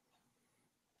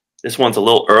 This one's a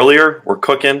little earlier. We're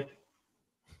cooking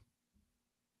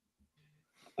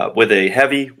with a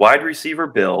heavy wide receiver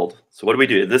build. So what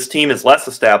do? This team is less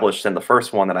established than the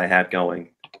first one that I had going.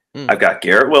 I've got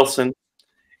Garrett Wilson,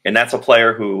 and that's a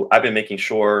player who I've been making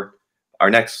sure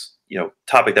our next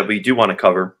topic that we do want to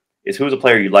cover is who's a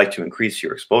player you'd like to increase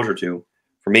your exposure to.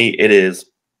 For me, it is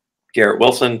Garrett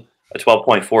Wilson, a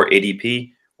 12.4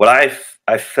 ADP. What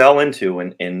I fell into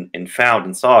and found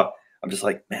and saw, I'm just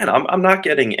like, man, I'm not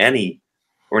getting any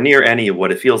or near any of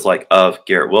what it feels like of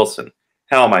Garrett Wilson.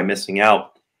 How am I missing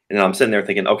out? And I'm sitting there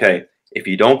thinking, okay, if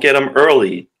you don't get him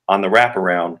early on the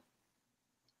wraparound,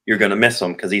 you're going to miss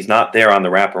him because he's not there on the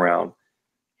wraparound.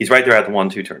 He's right there at the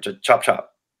 1-2 turn. Just chop,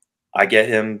 chop. I get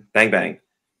him, bang, bang.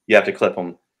 You have to clip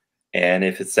him. And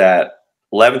if it's at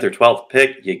 11th or 12th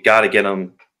pick, you got to get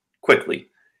him quickly.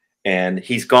 And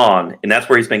he's gone. And that's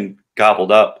where he's been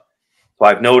gobbled up. So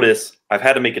I've noticed I've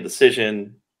had to make a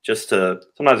decision just to,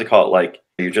 sometimes I call it like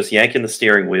you're just yanking the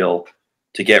steering wheel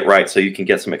to get right so you can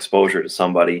get some exposure to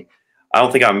somebody. I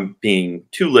don't think I'm being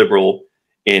too liberal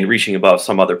in reaching above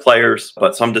some other players,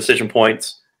 but some decision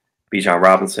points, Bijan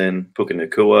Robinson, Puka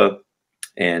Nacua,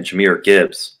 and Jahmyr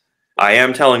Gibbs. I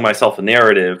am telling myself a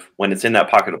narrative when it's in that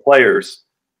pocket of players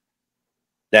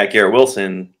that Garrett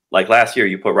Wilson, like last year,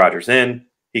 you put Rodgers in,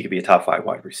 he could be a top 5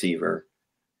 wide receiver.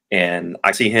 And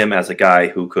I see him as a guy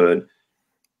who could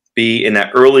be in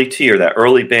that early tier, that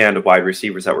early band of wide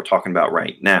receivers that we're talking about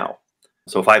right now.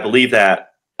 So if I believe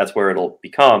that that's where it'll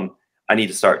become, I need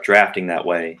to start drafting that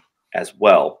way as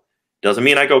well. Doesn't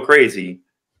mean I go crazy,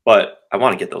 but I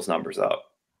want to get those numbers up.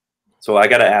 So I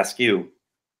got to ask you,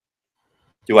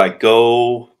 do I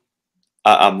go?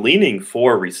 I'm leaning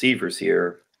for receivers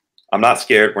here. I'm not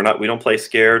scared. We don't play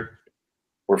scared.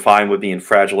 We're fine with being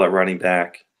fragile at running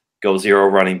back. Go 0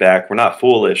 running back. We're not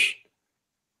foolish.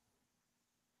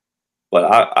 But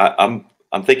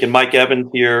I'm thinking Mike Evans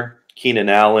here, Keenan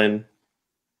Allen.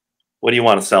 What do you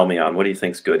want to sell me on? What do you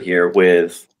think's good here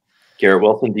with Garrett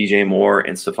Wilson, DJ Moore,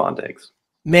 and Stephon Diggs?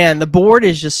 Man, the board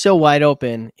is just so wide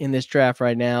open in this draft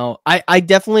right now. I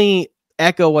definitely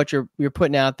echo what you're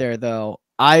putting out there, though.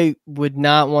 I would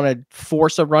not want to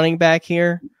force a running back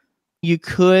here. You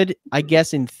could, I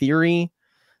guess, in theory,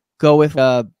 go with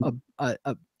a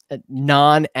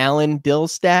non-Allen Bill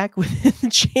stack with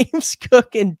James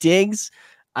Cook and Diggs.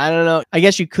 I don't know. I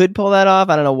guess you could pull that off.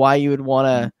 I don't know why you would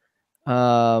want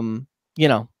to,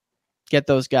 get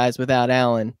those guys without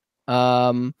Allen.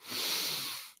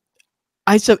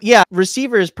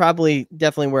 Receiver is probably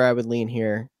definitely where I would lean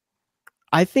here.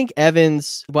 I think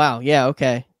Evans. Wow. Yeah.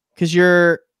 Okay. Because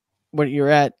you're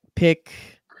at pick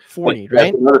 40,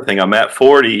 right? That's another thing. I'm at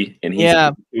 40, and he's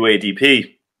 2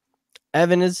 ADP.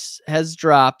 Evans has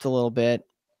dropped a little bit.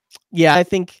 Yeah, I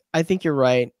think you're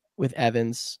right with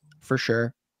Evans for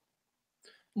sure.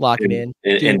 Lock it in.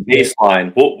 And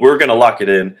baseline, we're going to lock it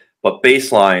in, but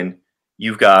baseline,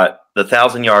 you've got the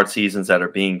 1,000-yard seasons that are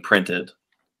being printed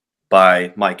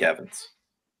by Mike Evans.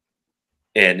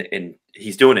 And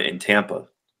he's doing it in Tampa.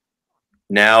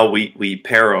 Now we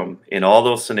pair him in all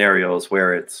those scenarios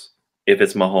where if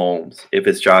it's Mahomes, if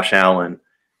it's Josh Allen,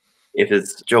 if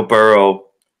it's Joe Burrow,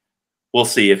 we'll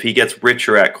see if he gets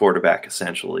richer at quarterback,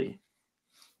 essentially.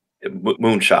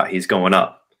 Moonshot, he's going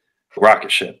up.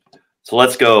 Rocket ship. So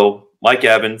let's go Mike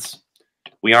Evans.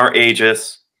 We aren't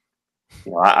ageist.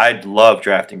 I love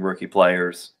drafting rookie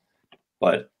players,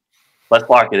 but let's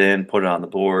lock it in, put it on the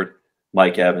board.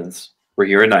 Mike Evans. We're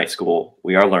here at night school.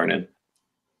 We are learning.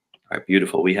 All right,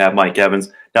 beautiful. We have Mike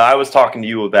Evans. Now, I was talking to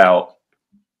you about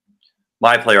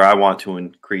my player I want to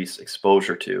increase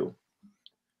exposure to.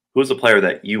 Who's the player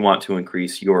that you want to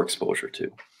increase your exposure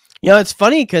to? It's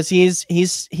funny because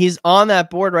he's on that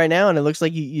board right now, and it looks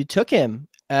like you took him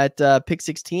at pick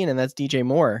 16, and that's DJ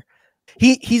Moore.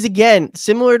 He's again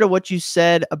similar to what you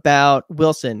said about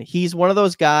Wilson. He's one of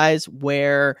those guys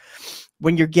where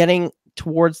when you're getting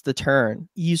towards the turn,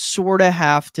 you sort of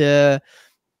have to,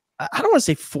 I don't want to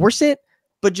say force it,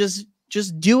 but just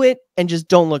do it and just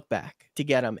don't look back to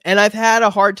get him. And I've had a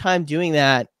hard time doing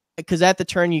that because at the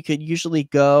turn you could usually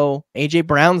go AJ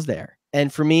Brown's there.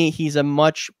 And for me, he's a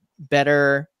much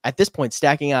better at this point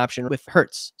stacking option with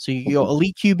Hurts. So you go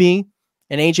elite QB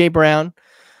and AJ Brown.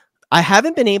 I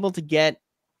haven't been able to get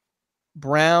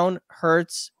Brown,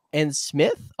 Hurts, and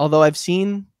Smith, although I've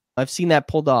seen that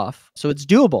pulled off. So it's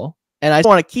doable. And I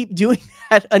want to keep doing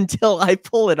that until I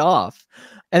pull it off.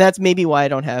 And that's maybe why I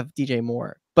don't have DJ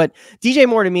Moore. But DJ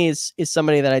Moore to me is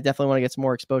somebody that I definitely want to get some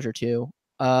more exposure to.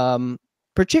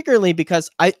 Particularly because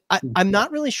I'm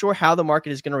not really sure how the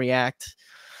market is going to react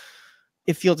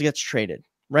if Fields gets traded,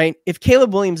 right? If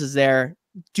Caleb Williams is there,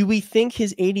 do we think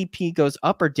his ADP goes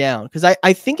up or down? Because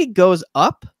I think it goes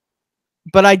up,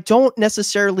 but I don't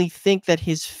necessarily think that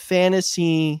his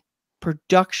fantasy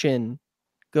production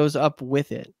goes up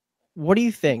with it. What do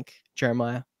you think,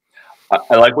 Jeremiah?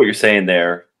 I like what you're saying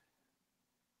there.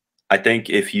 I think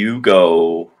if you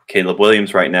go Caleb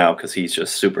Williams right now, because he's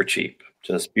just super cheap,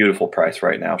 just beautiful price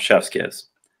right now, chef's kiss.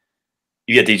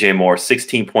 You get DJ Moore,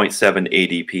 16.7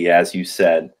 ADP, as you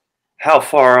said. How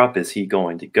far up is he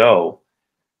going to go?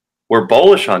 We're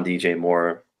bullish on DJ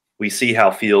Moore. We see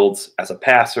how Fields as a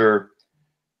passer,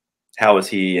 how is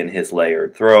he in his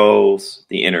layered throws,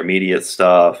 the intermediate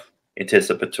stuff,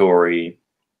 anticipatory.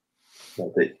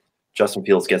 Justin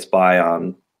Fields gets by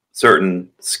on certain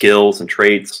skills and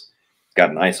traits. He's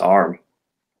got a nice arm.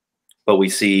 But we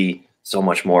see so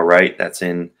much more, right? That's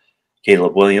in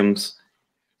Caleb Williams.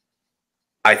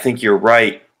 I think you're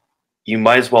right. You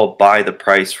might as well buy the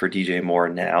price for DJ Moore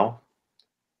now.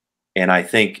 And I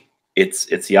think it's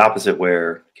the opposite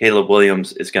where Caleb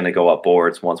Williams is going to go up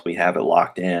boards once we have it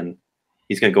locked in.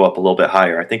 He's going to go up a little bit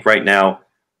higher. I think right now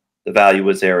the value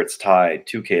is there. It's tied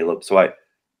to Caleb. So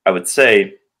I would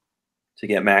say to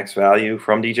get max value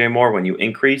from DJ Moore, when you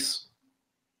increase,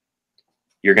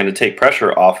 you're going to take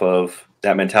pressure off of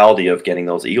that mentality of getting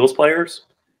those Eagles players.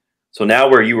 So now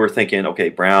where you were thinking, okay,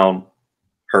 Brown,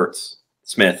 Hurts,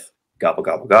 Smith, gobble,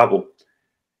 gobble, gobble,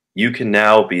 you can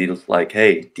now be like,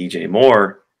 hey, DJ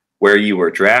Moore, where you were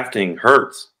drafting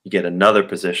Hurts, you get another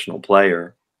positional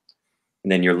player.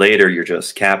 And then you're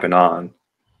just capping on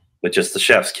with just the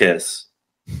chef's kiss,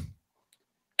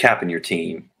 capping your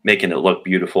team, making it look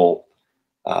beautiful,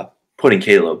 putting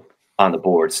Caleb on the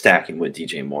board, stacking with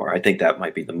DJ Moore. I think that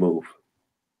might be the move.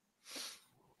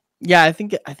 Yeah, I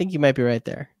think you might be right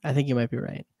there. I think you might be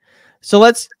right. So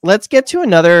let's get to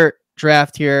another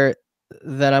draft here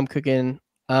that I'm cooking.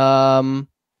 I'm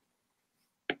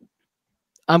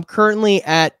currently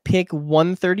at pick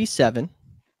 137.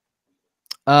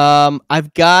 I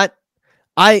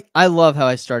love how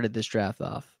I started this draft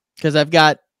off because I've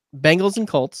got Bengals and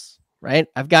Colts, right?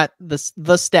 I've got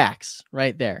the stacks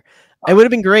right there. It would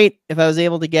have been great if I was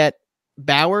able to get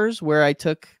Bowers where I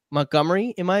took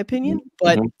Montgomery, in my opinion,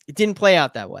 but it didn't play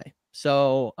out that way.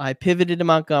 So I pivoted to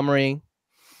Montgomery.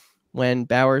 when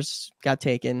Bowers got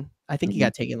taken. I think he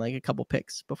got taken like a couple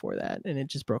picks before that, and it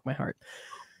just broke my heart.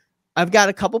 I've got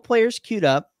a couple players queued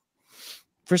up.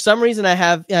 For some reason,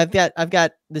 I've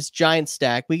got this giant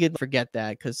stack. We could forget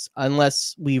that because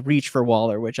unless we reach for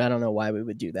Waller, which I don't know why we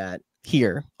would do that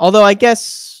here. Although I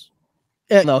guess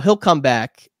no, he'll come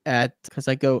back at because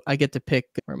I get to pick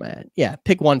where am I at? Yeah,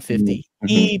 pick 150.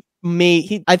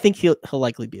 I think he'll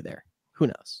likely be there. Who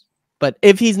knows? But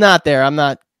if he's not there, I'm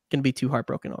not gonna be too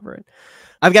heartbroken over it.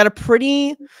 I've got a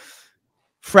pretty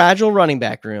fragile running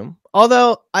back room.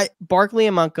 Although Barkley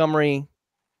and Montgomery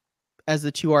as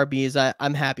the two RBs,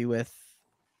 I'm happy with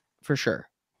for sure.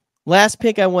 Last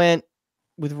pick I went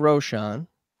with Roshan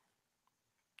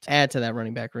to add to that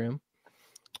running back room.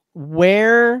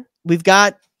 Where we've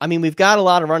got a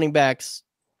lot of running backs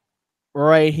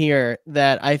right here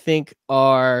that I think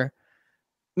are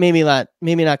maybe not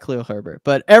Khalil Herbert,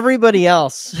 but everybody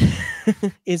else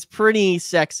is pretty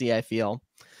sexy, I feel.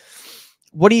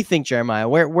 What do you think, Jeremiah?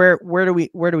 Where do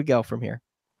we go from here?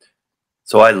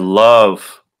 So I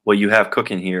love what you have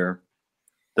cooking here.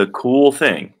 The cool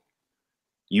thing,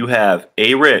 you have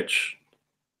Rich,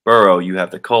 Burrow, you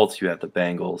have the Colts, you have the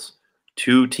Bengals,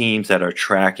 two teams that are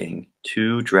tracking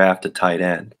to draft a tight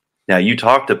end. Now, you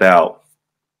talked about,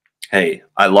 hey,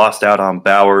 I lost out on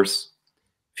Bowers,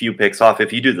 few picks off.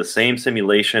 If you do the same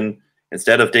simulation,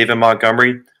 instead of David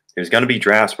Montgomery, there's going to be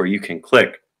drafts where you can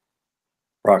click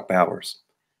Brock Bowers.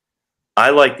 I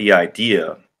like the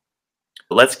idea.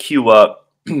 Let's queue up.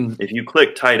 If you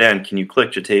click tight end, can you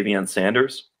click Jatavian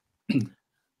Sanders?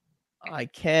 I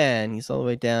can. He's all the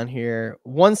way down here.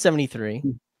 173.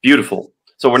 Beautiful.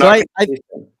 So we're not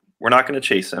going to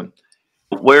chase him.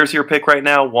 Where's your pick right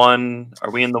now?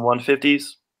 Are we in the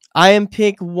 150s? I am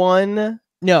pick one.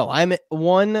 No, I'm at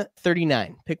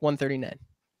 139. Pick 139.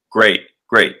 Great.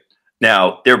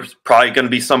 Now, there's probably going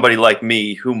to be somebody like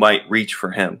me who might reach for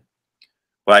him.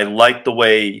 But I like the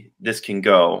way this can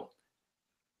go.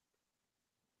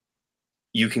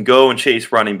 You can go and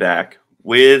chase running back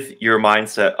with your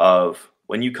mindset of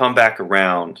when you come back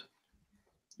around,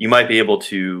 you might be able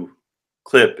to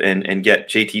clip and get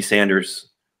JT Sanders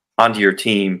onto your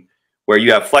team where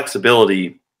you have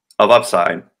flexibility of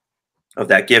upside of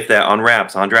that gift that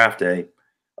unwraps on draft day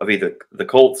of either the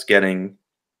Colts getting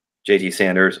JT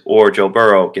Sanders or Joe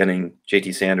Burrow getting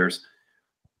JT Sanders.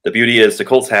 The beauty is the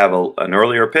Colts have an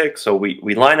earlier pick, so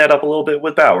we line that up a little bit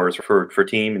with Bowers for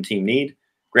team and team need.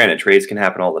 Granted, trades can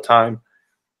happen all the time.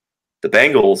 The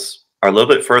Bengals are a little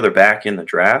bit further back in the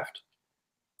draft.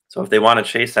 So if they want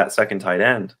to chase that second tight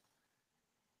end,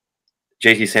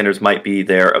 JT Sanders might be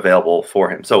there available for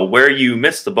him. So where you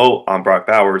missed the boat on Brock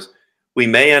Bowers, we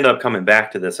may end up coming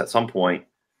back to this at some point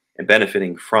and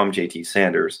benefiting from JT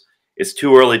Sanders. It's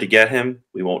too early to get him.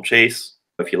 We won't chase.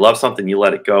 If you love something, you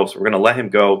let it go. So we're going to let him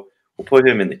go. We'll put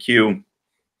him in the queue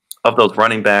of those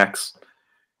running backs.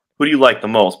 Who do you like the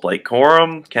most? Blake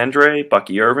Corum, Kendre,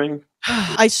 Bucky Irving?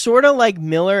 I sort of like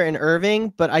Miller and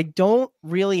Irving, but I don't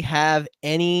really have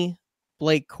any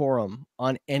Blake Corum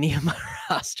on any of my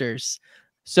rosters.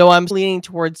 So I'm leaning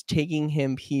towards taking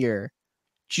him here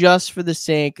just for the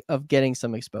sake of getting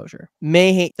some exposure.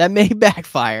 That may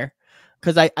backfire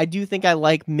because I do think I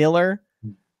like Miller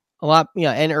a lot,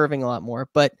 and Irving a lot more.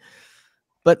 But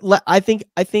I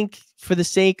think for the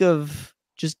sake of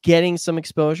just getting some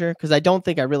exposure, because I don't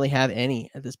think I really have any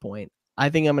at this point,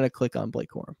 I think I'm going to click on Blake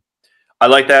Corum. I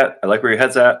like that. I like where your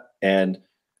head's at. And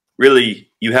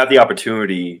really, you have the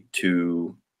opportunity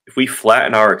to, if we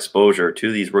flatten our exposure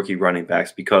to these rookie running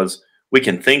backs, because we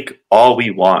can think all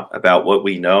we want about what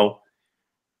we know.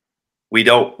 We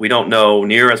don't know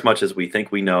near as much as we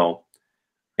think we know.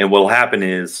 And what will happen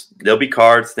is there'll be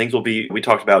cards. Things will be, we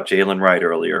talked about Jalen Wright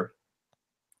earlier.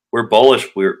 We're bullish.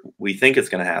 We think it's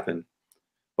going to happen.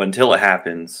 But until it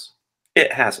happens,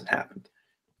 it hasn't happened.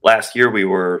 Last year, we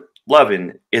were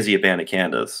loving Izzy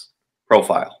Abanikand's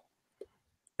profile.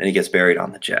 And he gets buried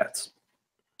on the Jets.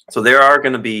 So there are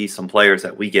going to be some players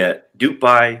that we get duped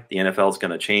by. The NFL is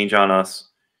going to change on us.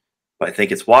 But I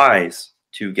think it's wise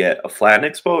to get a flattened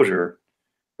exposure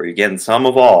where you're getting some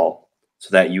of all so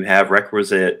that you have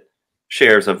requisite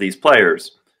shares of these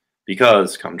players.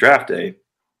 Because come draft day,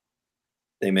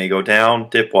 they may go down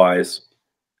dip-wise,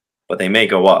 but they may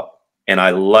go up. And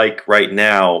I like right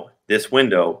now this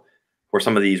window for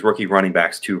some of these rookie running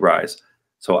backs to rise.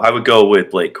 So I would go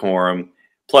with Blake Corum.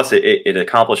 Plus, it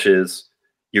accomplishes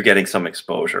you're getting some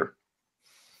exposure.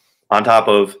 On top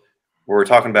of, we're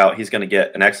talking about he's going to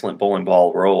get an excellent bowling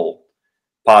ball role,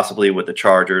 possibly with the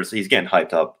Chargers. He's getting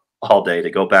hyped up all day to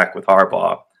go back with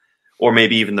Harbaugh. Or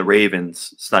maybe even the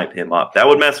Ravens snipe him up. That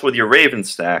would mess with your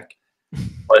Ravens stack.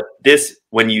 But this,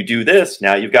 when you do this,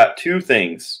 now you've got two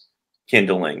things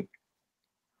kindling.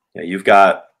 Yeah, you've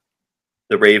got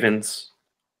the Ravens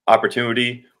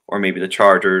opportunity, or maybe the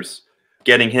Chargers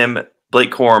getting him,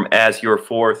 Blake Corum, as your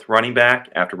fourth running back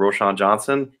after Roschon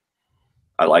Johnson.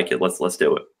 I like it. Let's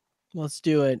do it. Let's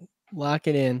do it. Lock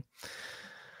it in.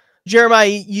 Jeremiah,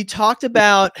 you talked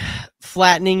about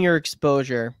flattening your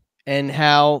exposure and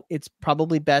how it's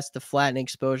probably best to flatten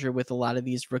exposure with a lot of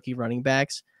these rookie running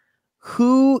backs.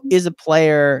 Who is a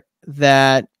player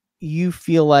that you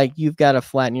feel like you've got to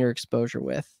flatten your exposure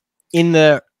with? In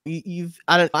the I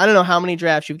don't know how many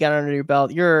drafts you've got under your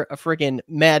belt. You're a freaking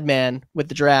madman with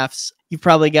the drafts. You've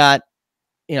probably got,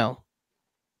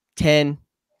 10,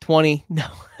 20, no,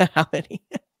 how many?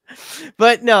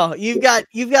 But no, you've got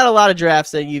a lot of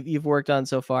drafts that you've worked on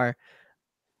so far.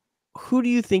 Who do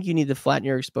you think you need to flatten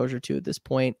your exposure to at this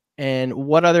point? And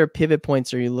what other pivot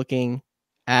points are you looking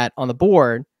at on the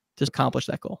board to accomplish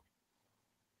that goal?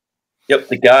 Yep,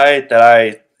 the guy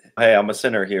that I'm a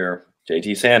sinner here,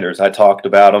 JT Sanders. I talked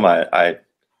about him. I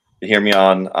you hear me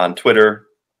on Twitter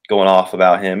going off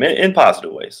about him in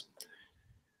positive ways.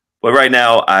 But right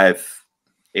now, I've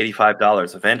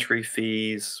 $85 of entry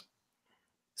fees,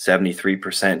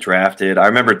 73% drafted. I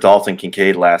remember Dalton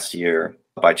Kincaid last year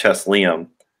by Chess Liam.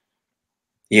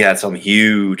 He had some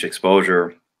huge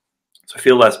exposure, so I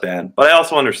feel less bad. But I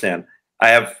also understand I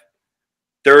have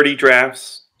 30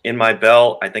 drafts in my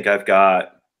belt. I think I've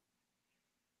got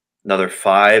another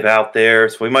 5 out there.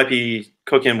 So we might be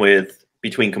cooking with,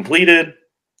 between completed,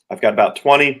 I've got about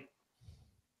 20.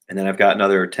 And then I've got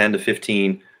another 10 to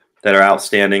 15 that are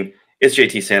outstanding. It's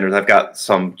JT Sanders. I've got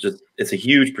some, it's a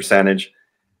huge percentage.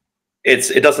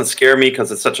 It doesn't scare me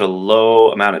because it's such a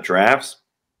low amount of drafts.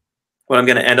 What I'm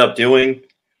going to end up doing,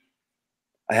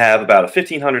 I have about a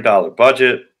 $1,500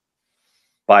 budget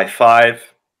by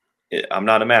 5. I'm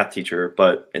not a math teacher,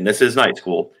 and this is night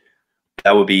school,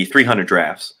 that would be 300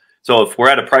 drafts. So if we're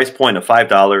at a price point of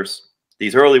 $5,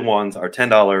 these early ones are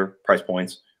 $10 price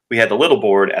points. We had the little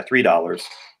board at $3.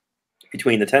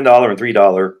 Between the $10 and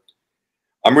 $3,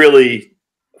 I'm really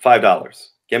 $5.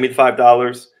 Get me the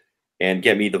 $5 and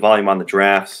get me the volume on the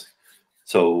drafts.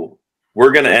 So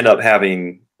we're going to end up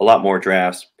having a lot more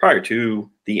drafts prior to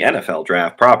the NFL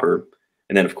draft proper.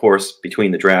 And then, of course,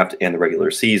 between the draft and the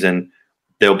regular season,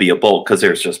 there'll be a bulk because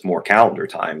there's just more calendar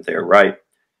time there, right?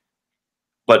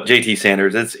 But JT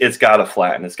Sanders, it's got to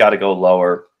flatten. It's got to go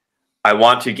lower. I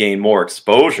want to gain more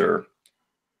exposure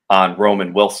on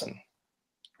Roman Wilson.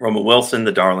 Roman Wilson,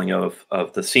 the darling of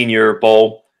the Senior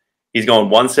Bowl. He's going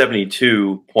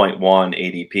 172.1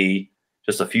 ADP,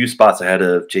 just a few spots ahead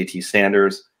of JT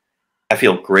Sanders. I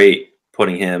feel great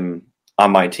putting him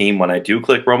on my team when I do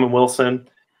click Roman Wilson,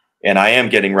 and I am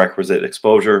getting requisite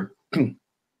exposure.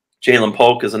 Jalen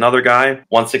Polk is another guy,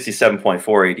 167.4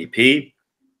 ADP.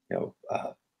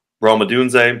 Rome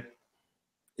Odunze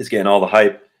is getting all the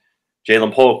hype.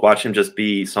 Jalen Polk, watch him just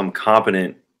be some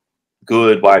competent,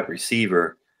 good wide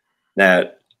receiver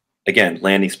that, again,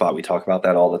 landing spot, we talk about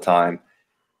that all the time.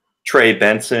 Trey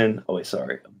Benson,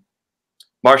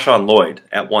 Marshawn Lloyd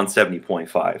at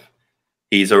 170.5.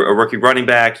 He's a rookie running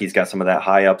back. He's got some of that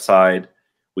high upside.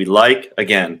 We like,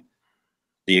 again,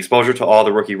 the exposure to all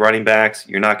the rookie running backs.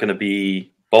 You're not going to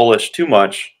be bullish too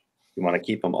much. You want to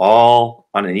keep them all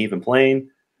on an even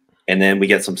plane. And then we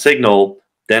get some signal.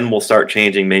 Then we'll start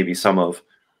changing maybe some of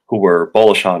who we're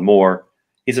bullish on more.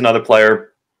 He's another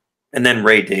player. And then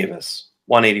Ray Davis,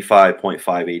 185.5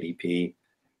 ADP.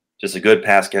 Just a good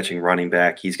pass-catching running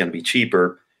back. He's going to be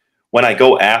cheaper. When I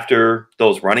go after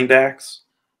those running backs,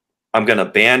 I'm going to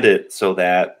band it so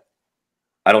that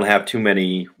I don't have too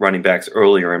many running backs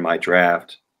earlier in my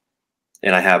draft,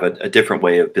 and I have a different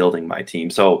way of building my team.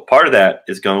 So part of that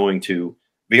is going to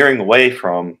veering away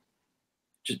from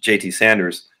JT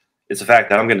Sanders is the fact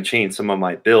that I'm going to change some of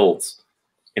my builds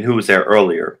and who was there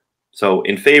earlier. So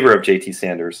in favor of JT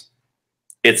Sanders,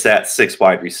 it's that 6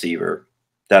 wide receiver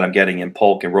that I'm getting in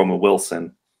Polk and Roman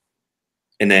Wilson.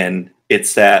 And then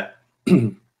it's that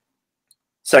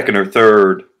second or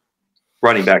third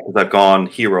running back, because I've gone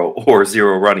hero or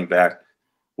zero running back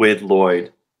with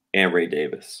Lloyd and Ray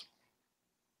Davis.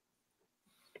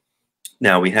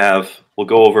 Now we'll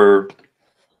go over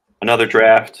another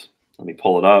draft. Let me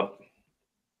pull it up.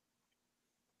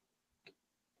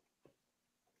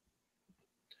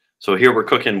 So here we're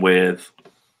cooking with,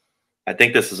 I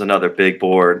think this is another big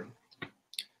board.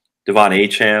 Devon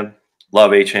Achane,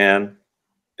 love Achane,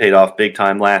 paid off big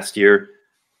time last year.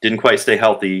 Didn't quite stay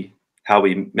healthy how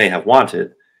we may have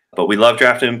wanted, but we love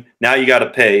drafting him. Now you got to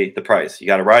pay the price. You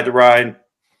got to ride the ride.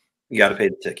 You got to pay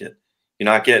the ticket. You're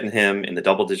not getting him in the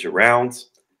double-digit rounds.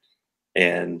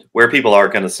 And where people are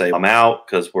going to say I'm out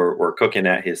because we're cooking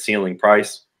at his ceiling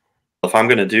price. If I'm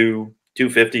going to do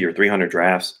 250 or 300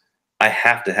 drafts, I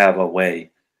have to have a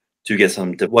way to get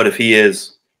some. What if he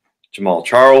is Jamal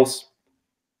Charles,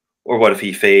 or what if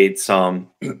he fades some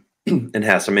and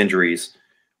has some injuries?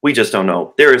 We just don't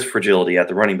know. There is fragility at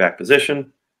the running back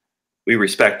position. We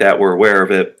respect that. We're aware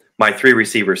of it. My 3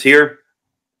 receivers here,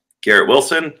 Garrett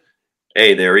Wilson.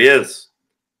 Hey, there he is.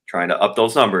 Trying to up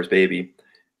those numbers, baby.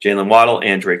 Jalen Waddle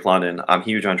and Drake London. I'm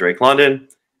huge on Drake London.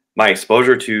 My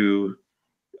exposure to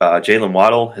Jalen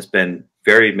Waddle has been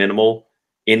very minimal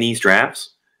in these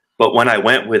drafts. But when I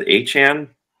went with Achane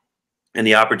and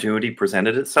the opportunity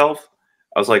presented itself,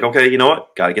 I was like, okay, you know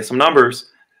what? Got to get some numbers.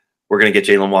 We're going to get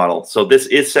Jalen Waddle. So this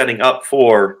is setting up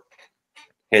for,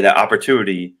 hey, that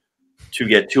opportunity to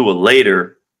get Tua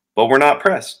later, but we're not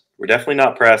pressed. We're definitely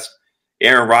not pressed.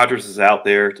 Aaron Rodgers is out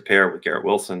there to pair with Garrett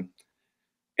Wilson.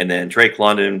 And then Drake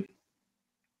London,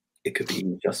 it could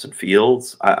be Justin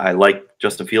Fields. I like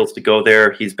Justin Fields to go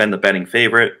there. He's been the betting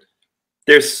favorite.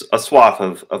 There's a swath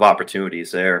of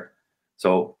opportunities there.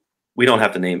 So we don't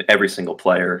have to name every single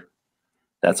player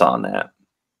that's on that.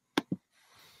 All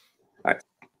right.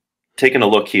 Taking a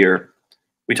look here,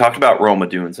 we talked about Rome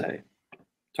Odunze.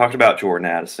 Talked about Jordan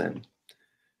Addison.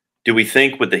 Do we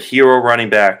think with the hero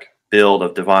running back build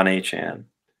of Devon Achane,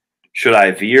 should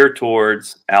I veer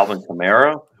towards Alvin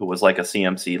Kamara, who was like a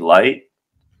CMC light,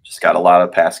 just got a lot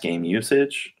of pass game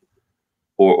usage?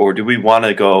 Or do we want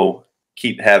to go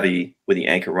keep heavy with the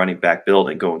anchor running back build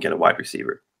and go and get a wide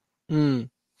receiver? Man,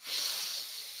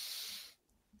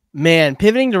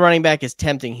 pivoting to running back is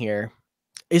tempting here,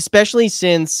 especially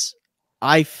since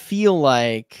I feel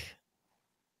like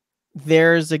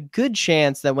there's a good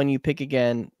chance that when you pick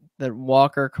again, that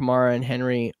Walker, Kamara, and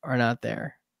Henry are not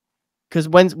there. Because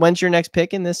when's your next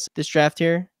pick in this draft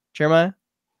here, Jeremiah?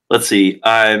 Let's see.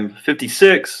 I'm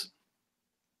 56.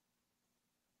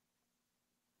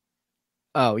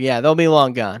 Oh, yeah, they'll be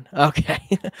long gone. Okay.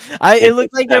 It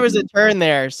looked like there was a turn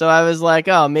there, so I was like,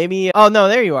 oh, maybe. Oh, no,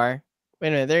 there you are. Wait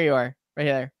a minute. There you are. Right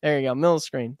there. There you go. Middle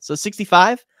screen. So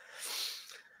 65.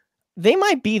 They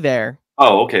might be there.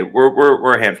 Oh, okay.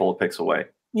 We're a handful of picks away.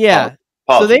 Yeah.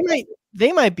 So they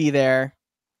might be there.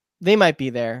 They might be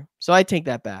there. So I take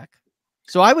that back.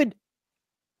 So I would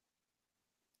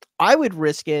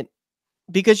risk it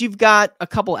because you've got a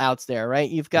couple outs there, right?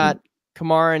 You've got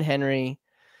Kamara and Henry.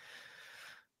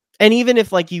 And even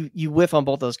if like you whiff on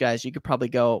both those guys, you could probably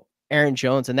go Aaron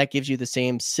Jones, and that gives you the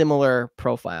same similar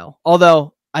profile.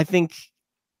 Although I think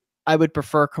I would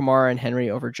prefer Kamara and Henry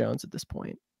over Jones at this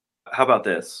point. How about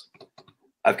this?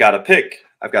 I've got a pick.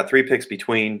 I've got 3 picks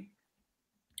between,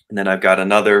 and then I've got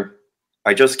another.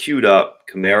 I just queued up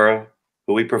Kamara,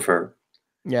 who we prefer.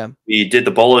 Yeah. We did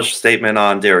the bullish statement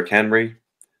on Derrick Henry.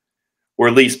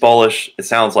 We're least bullish, it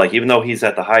sounds like, even though he's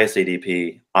at the highest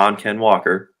ADP, on Ken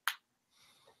Walker.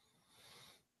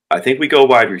 I think we go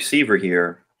wide receiver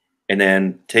here and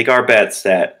then take our bets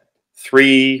that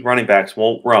 3 running backs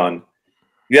won't run.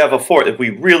 You have a 4th. If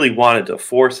we really wanted to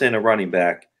force in a running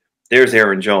back, there's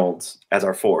Aaron Jones as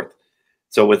our 4th.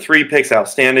 So with 3 picks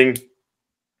outstanding,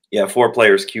 you have 4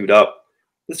 players queued up.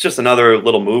 It's just another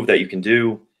little move that you can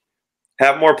do.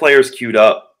 Have more players queued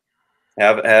up.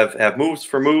 Have moves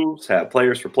for moves. Have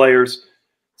players for players,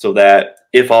 so that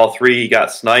if all 3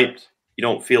 got sniped, you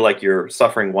don't feel like you're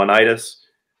suffering one-itis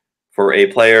for a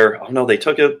player. Oh no, they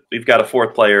took it. We've got a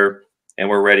 4th player, and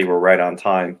we're ready. We're right on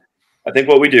time. I think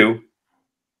what we do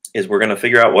is we're going to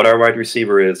figure out what our wide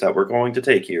receiver is that we're going to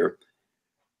take here,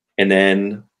 and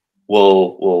then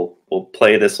we'll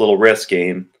play this little risk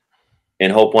game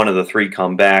and hope one of the 3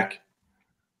 come back.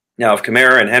 Now, if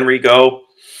Kamara and Henry go,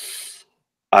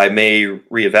 I may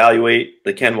reevaluate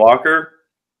the Ken Walker,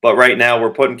 but right now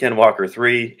we're putting Ken Walker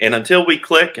 3, and until we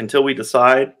click, until we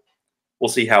decide, we'll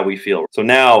see how we feel. So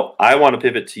now I want to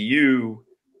pivot to you.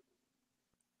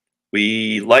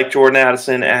 We like Jordan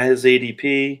Addison at his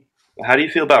ADP. How do you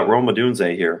feel about Rome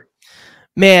Odunze here?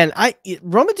 Man,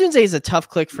 Rome Odunze is a tough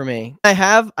click for me.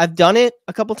 I've done it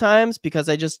a couple times because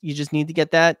you just need to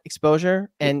get that exposure,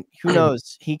 and who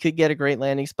knows, he could get a great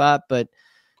landing spot. But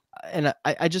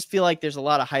I just feel like there's a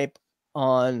lot of hype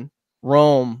on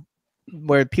Rome,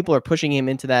 where people are pushing him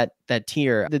into that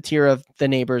tier, the tier of the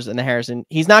Neighbors and the Harrison.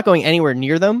 He's not going anywhere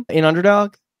near them in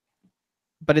Underdog,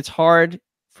 but it's hard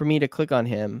for me to click on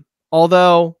him.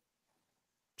 Although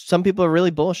some people are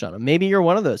really bullish on him. Maybe you're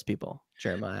one of those people,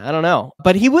 Jeremiah. I don't know.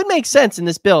 But he would make sense in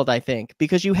this build, I think,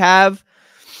 because you have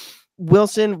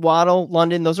Wilson, Waddle,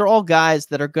 London. Those are all guys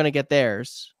that are going to get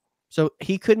theirs. So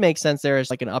he could make sense there as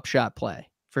like an upshot play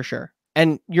for sure.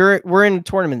 And we're in a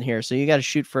tournament here, so you got to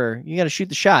shoot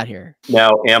the shot here.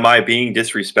 Now, am I being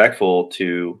disrespectful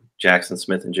to Jackson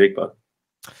Smith and Jigba?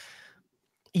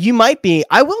 You might be.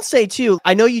 I will say too,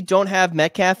 I know you don't have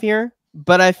Metcalf here,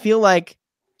 but I feel like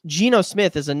Geno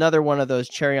Smith is another one of those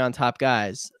cherry on top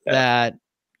guys that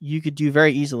you could do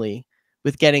very easily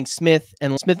with getting Smith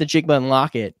and Jigba and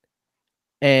Lockett,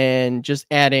 and just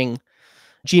adding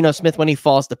Geno Smith when he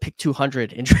falls to pick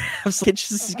 200 in drafts.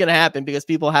 This is going to happen because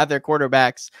people have their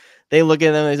quarterbacks. They look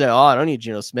at them and they say, "Oh, I don't need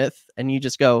Geno Smith," and you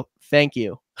just go, "Thank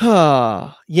you."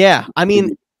 Yeah, I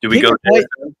mean, do we go?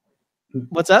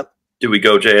 What's up? Do we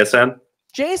go JSN?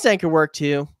 JSN could work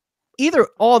too. Either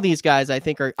all these guys, I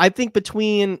think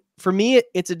between, for me,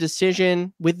 it's a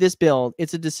decision with this build.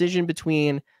 It's a decision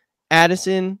between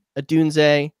Addison,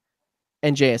 Adunze,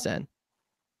 and JSN.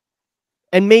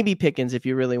 And maybe Pickens if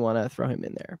you really want to throw him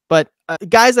in there. But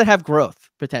guys that have growth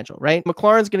potential, right?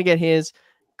 McLaurin's going to get his.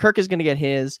 Kirk is going to get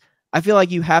his. I feel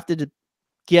like you have to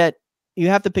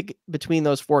pick between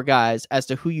those four guys as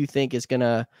to who you think is going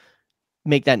to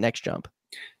make that next jump.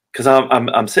 Because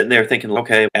I'm sitting there thinking,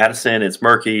 okay, Addison, it's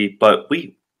murky, but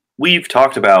we've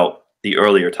talked about the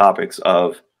earlier topics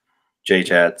of J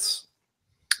Jets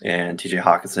and TJ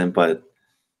Hawkinson, but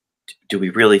do we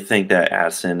really think that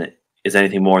Addison is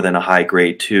anything more than a high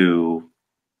grade 2,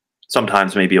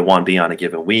 sometimes maybe a 1B on a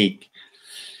given week?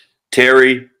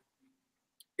 Terry,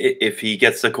 if he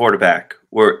gets the quarterback,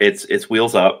 where it's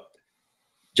wheels up.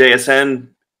 JSN,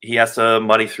 he has to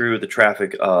muddy through the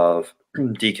traffic of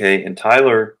DK and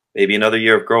Tyler. Maybe another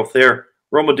year of growth there.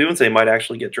 Rome Odunze might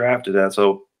actually get drafted as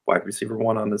a wide receiver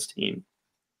 1 on this team.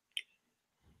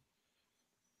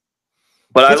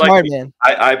 But it's hard, man.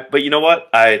 But you know what?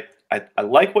 I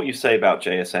like what you say about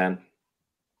JSN.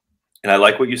 And I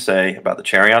like what you say about the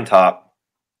cherry on top.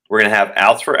 We're going to have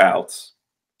outs for outs.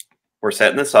 We're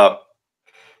setting this up.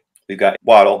 We've got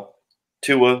Waddle.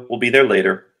 Tua will be there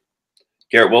later.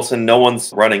 Garrett Wilson, no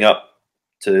one's running up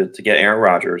to get Aaron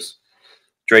Rodgers.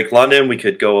 Drake London, we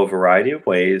could go a variety of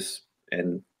ways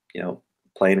and,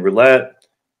 playing roulette,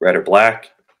 red or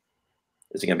black.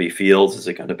 Is it going to be Fields? Is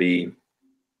it going to be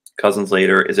Cousins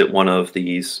later? Is it one of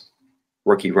these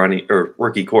rookie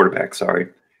quarterbacks, sorry.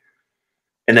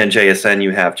 And then JSN,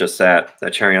 you have just that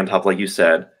cherry on top, like you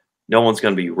said. No one's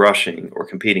going to be rushing or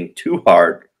competing too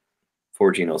hard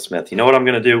for Geno Smith. You know what I'm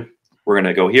going to do? We're going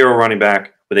to go hero running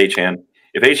back with Achane.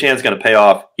 If Achane's going to pay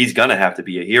off, he's going to have to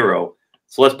be a hero.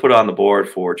 So let's put it on the board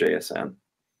for JSN.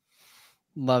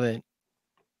 Love it.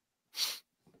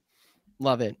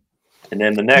 Love it. And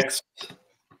then the next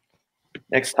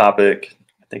topic,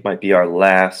 I think might be our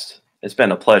last. It's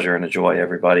been a pleasure and a joy,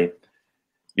 everybody.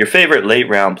 Your favorite late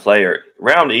round player,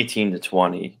 round 18 to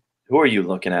 20. Who are you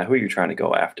looking at? Who are you trying to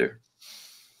go after?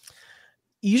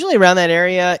 Usually around that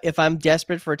area, if I'm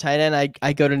desperate for a tight end,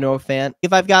 I go to Noah Fant.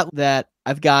 If I've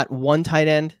got one tight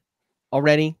end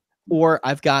already, or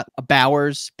I've got a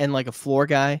Bowers and like a floor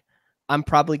guy, I'm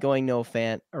probably going Noah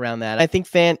Fant around that. I think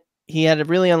Fant, he had a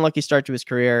really unlucky start to his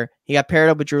career. He got paired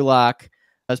up with Drew Lock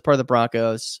as part of the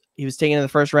Broncos. He was taken in the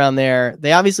first round there.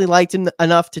 They obviously liked him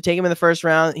enough to take him in the first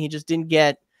round. He just didn't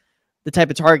get the type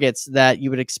of targets that you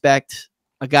would expect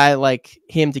a guy like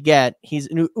him to get. He's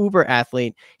an uber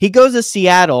athlete. He goes to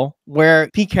Seattle, where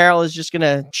Pete Carroll is just going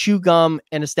to chew gum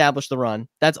and establish the run.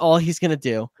 That's all he's going to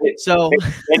do. So,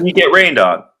 and you get rained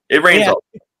on. It rains on.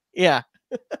 Yeah,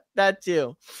 that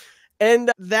too.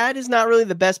 And that is not really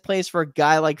the best place for a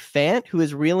guy like Fant, who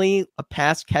is really a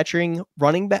pass catching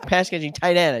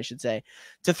tight end, I should say,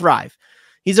 to thrive.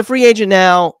 He's a free agent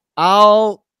now.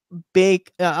 I'll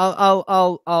take some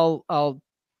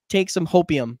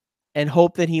hopium and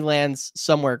hope that he lands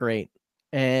somewhere great.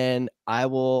 And I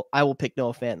will pick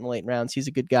Noah Fant in the late rounds. He's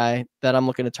a good guy that I'm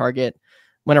looking to target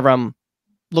whenever I'm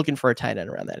looking for a tight end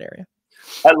around that area.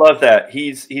 I love that.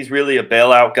 He's really a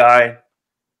bailout guy.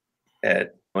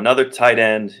 At another tight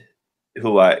end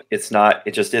who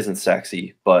it just isn't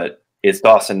sexy, but it's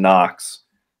Dawson Knox,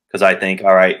 because I think,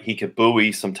 all right, he could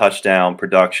buoy some touchdown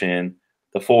production,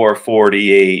 the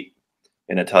 448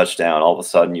 and a touchdown. All of a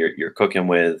sudden you're cooking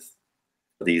with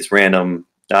these random,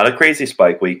 not a crazy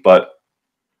spike week, but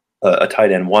a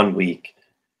tight end 1 week.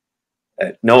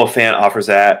 Noah Fant offers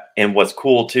that. And what's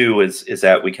cool too is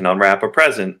that we can unwrap a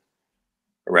present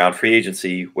around free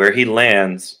agency where he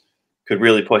lands could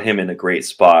really put him in a great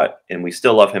spot. And we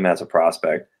still love him as a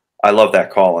prospect. I love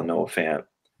that call on Noah Fant.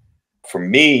 For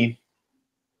me,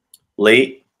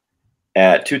 late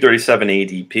at 237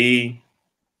 ADP,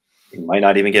 he might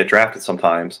not even get drafted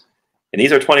sometimes. And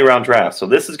these are 20-round drafts. So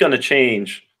this is going to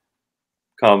change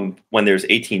come when there's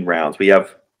 18 rounds. We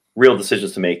have real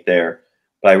decisions to make there.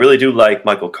 But I really do like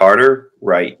Michael Carter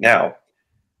right now.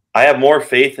 I have more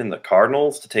faith in the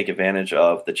Cardinals to take advantage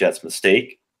of the Jets'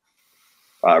 mistake.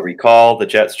 Recall the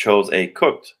Jets chose a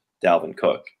cooked Dalvin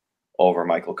Cook over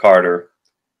Michael Carter.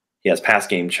 He has pass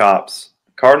game chops.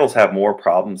 Cardinals have more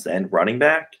problems than running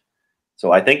back.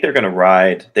 So I think they're going to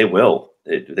ride. They will.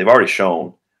 They've already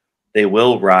shown they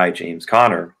will ride James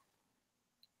Conner.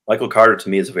 Michael Carter, to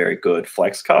me, is a very good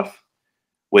flex cuff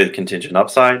with contingent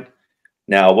upside.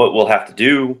 Now, what we'll have to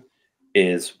do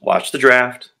is watch the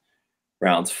draft,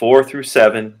 rounds 4 through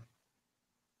 7,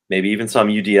 maybe even some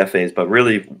UDFAs, but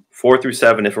really 4 through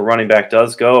 7, if a running back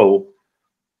does go,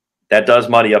 that does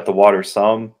muddy up the water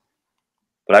some.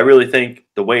 But I really think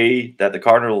the way that the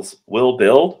Cardinals will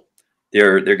build,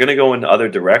 they're going to go in other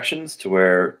directions to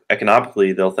where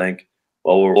economically they'll think,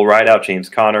 well, we'll ride out James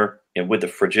Conner, and with the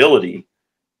fragility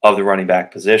of the running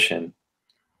back position,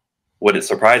 would it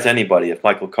surprise anybody if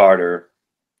Michael Carter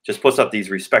just puts up these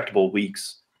respectable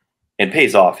weeks and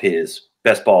pays off his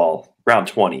best ball round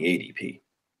 20 ADP?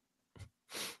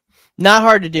 Not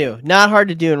hard to do. Not hard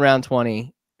to do in round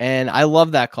 20. And I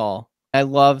love that call. I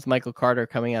loved Michael Carter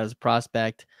coming out as a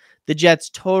prospect. The Jets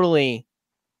totally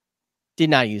did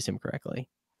not use him correctly.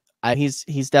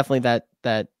 He's definitely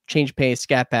that change pace,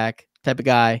 scat back type of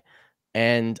guy.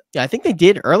 And I think they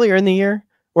did earlier in the year,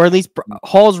 or at least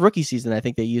Hall's rookie season. I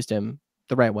think they used him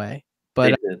the right way.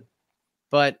 But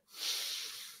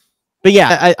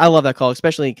yeah, I love that call,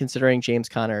 especially considering James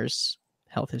Conner's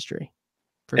health history.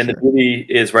 And sure. The beauty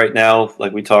is right now,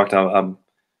 like we talked, I'm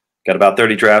got about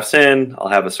 30 drafts in. I'll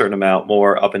have a certain amount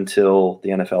more up until the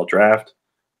NFL draft.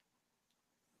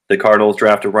 The Cardinals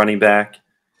draft a running back.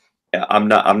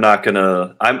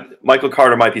 Michael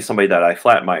Carter might be somebody that I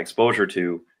flatten my exposure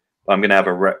to, but I'm going to have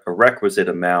a requisite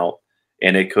amount,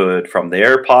 and it could from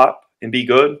there pop and be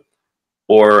good,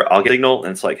 or I'll get a signal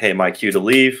and it's like, hey, my cue to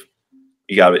leave.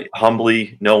 You got to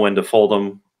humbly know when to fold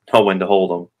them, know when to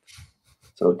hold them.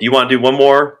 So do you want to do one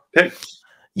more pick?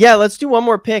 Yeah, let's do one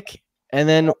more pick, and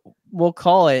then we'll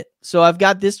call it. So I've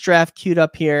got this draft queued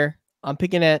up here. I'm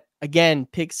picking at, again,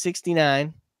 pick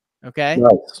 69. Okay.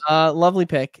 Nice. Lovely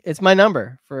pick. It's my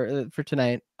number for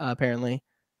tonight, apparently.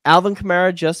 Alvin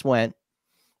Kamara just went.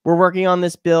 We're working on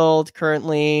this build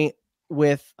currently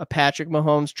with a Patrick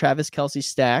Mahomes, Travis Kelce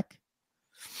stack.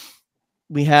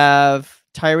 We have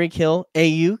Tyreek Hill,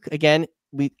 Ayuk. Again,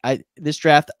 this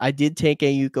draft, I did take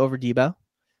Ayuk over Debo.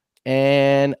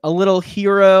 And a little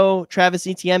hero Travis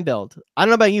Etienne build. I don't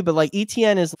know about you, but like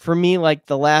Etienne is for me like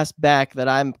the last back that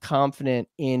I'm confident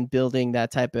in building that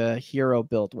type of hero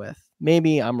build with.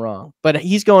 Maybe I'm wrong, but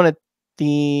he's going at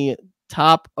the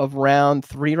top of round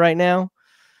 3 right now.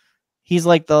 He's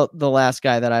like the last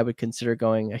guy that I would consider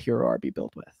going a hero RB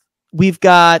build with.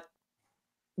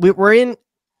 We're in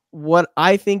what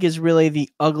I think is really the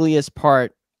ugliest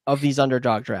part of these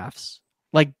underdog drafts,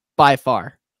 like by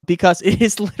far. Because it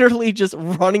is literally just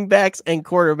running backs and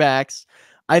quarterbacks,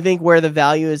 I think, where the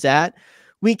value is at.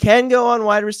 We can go on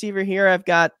wide receiver here. I've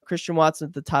got Christian Watson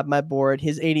at the top of my board.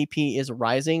 His ADP is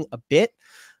rising a bit,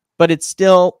 but it's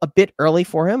still a bit early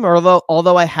for him.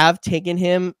 Although I have taken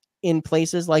him in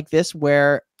places like this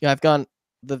where I've gone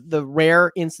the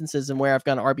rare instances in where I've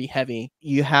gone RB heavy,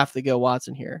 you have to go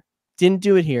Watson here. Didn't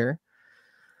do it here.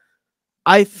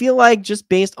 I feel like just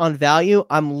based on value,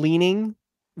 I'm leaning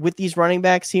with these running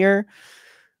backs here.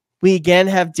 We again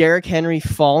have Derrick Henry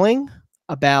falling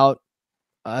about,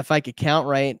 if I could count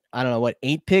right, I don't know what,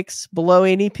 8 picks below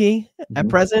ADP at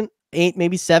present, 8,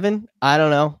 maybe 7. I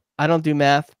don't know. I don't do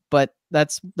math, but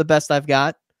that's the best I've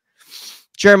got.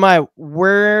 Jeremiah,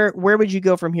 where would you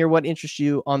go from here? What interests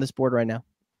you on this board right now?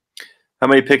 How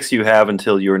many picks do you have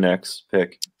until your next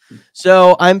pick?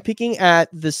 So I'm picking at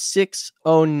the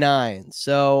 609.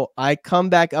 So I come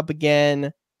back up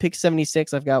again. Pick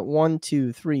 76. I've got 1,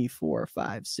 2, 3, 4,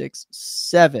 5, 6,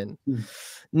 7.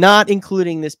 Not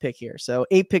including this pick here. So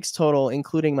 8 picks total,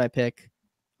 including my pick,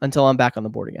 until I'm back on the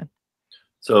board again.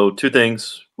 So 2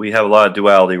 things. We have a lot of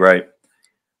duality, right?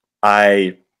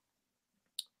 I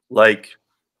like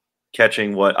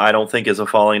catching what I don't think is a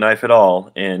falling knife at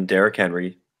all in Derrick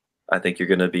Henry. I think you're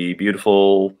going to be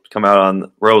beautiful, come out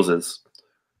on roses,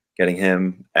 getting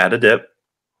him at a dip.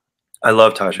 I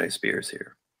love Tajay Spears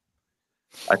here.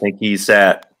 I think he's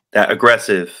that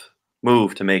aggressive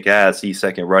move to make as the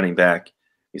second running back.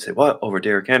 You say, what, over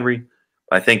Derrick Henry?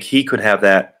 I think he could have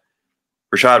that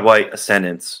Rachaad White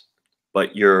ascendance,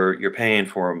 but you're paying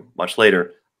for him much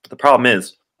later. But the problem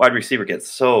is wide receiver gets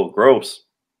so gross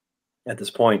at this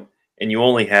point, and you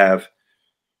only have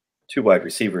 2 wide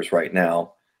receivers right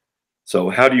now. So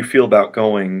how do you feel about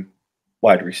going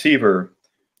wide receiver?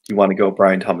 Do you want to go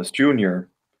Brian Thomas Jr.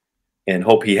 and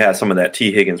hope he has some of that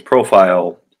T. Higgins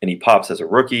profile and he pops as a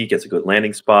rookie, gets a good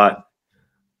landing spot,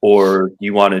 or do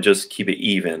you want to just keep it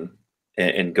even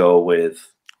and go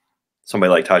with somebody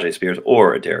like Tajay Spears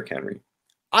or a Derrick Henry?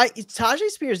 Tajay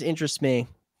Spears interests me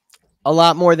a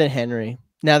lot more than Henry,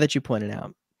 now that you pointed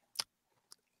out.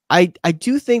 I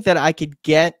do think that I could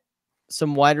get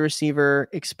some wide receiver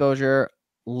exposure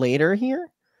later here.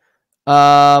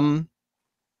 You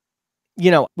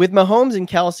know, with Mahomes and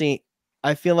Kelce,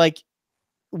 I feel like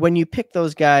when you pick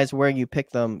those guys where you pick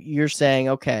them, you're saying,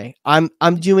 okay, I'm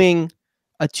doing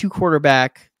a 2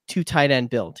 quarterback, 2 tight end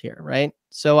build here, right?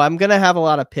 So I'm going to have a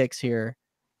lot of picks here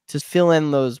to fill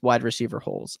in those wide receiver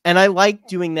holes. And I like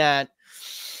doing that.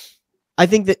 I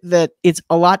think that it's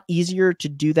a lot easier to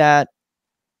do that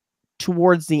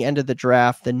towards the end of the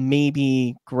draft than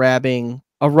maybe grabbing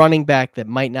a running back that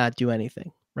might not do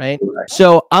anything, right?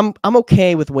 So I'm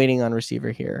okay with waiting on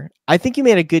receiver here. I think you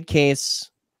made a good case,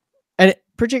 and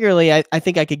particularly I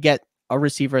think I could get a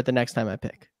receiver at the next time I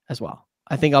pick as well.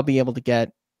 I think I'll be able to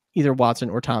get either Watson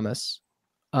or Thomas.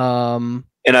 And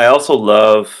I also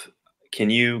love, can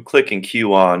you click and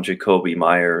queue on Jacoby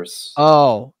Myers?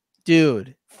 Oh,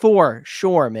 dude, for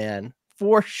sure, man.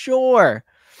 For sure.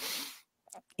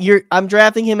 I'm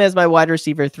drafting him as my wide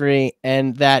receiver 3,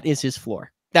 and that is his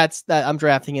floor. I'm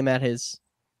drafting him at his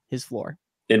floor.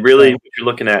 And really, what you're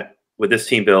looking at with this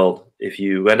team build, if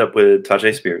you end up with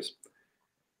Tajay Spears,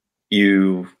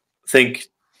 you think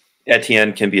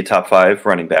Etienne can be a top 5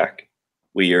 running back.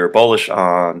 We are bullish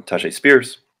on Tajay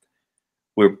Spears.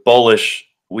 We're bullish.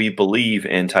 We believe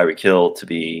in Tyreek Hill to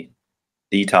be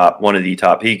one of the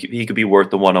top. He could be worth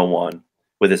the 101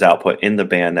 with his output in the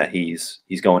band that he's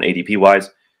going ADP wise.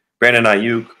 Brandon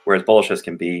Ayuk, we're as bullish as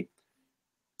can be.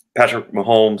 Patrick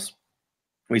Mahomes,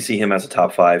 we see him as a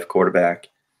top 5 quarterback.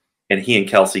 And he and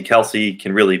Kelce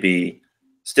can really be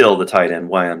still the tight end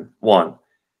one.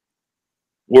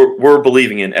 We're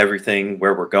believing in everything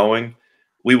where we're going.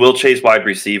 We will chase wide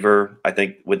receiver, I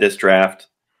think, with this draft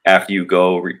after you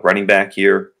go running back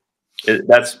here.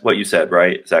 That's what you said,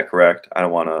 right? Is that correct? I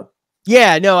don't want to.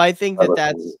 Yeah, no, I think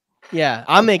that's. Yeah,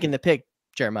 I'm making the pick,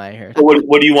 Jeremiah, here. So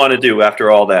what do you want to do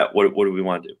after all that? What do we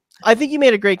want to do? I think you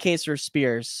made a great case for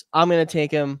Spears. I'm going to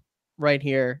take him right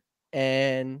here.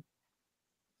 And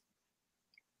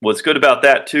what's good about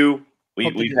that, too,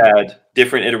 we've had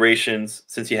different iterations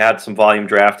since you had some volume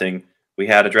drafting. We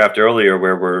had a draft earlier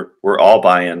where we're all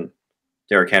buying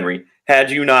Derrick Henry. Had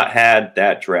you not had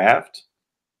that draft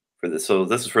for this, so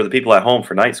this is for the people at home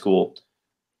for night school.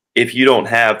 If you don't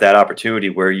have that opportunity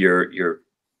where you're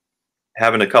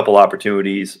having a couple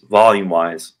opportunities volume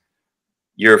wise,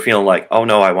 you're feeling like, oh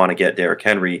no, I want to get Derrick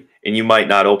Henry, and you might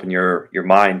not open your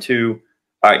mind to,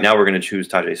 all right, now we're going to choose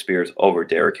Tajay Spears over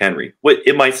Derrick Henry.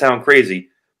 It might sound crazy,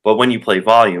 but when you play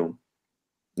volume,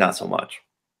 not so much.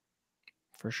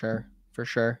 For sure. For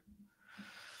sure.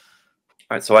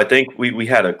 All right, so I think we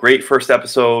had a great first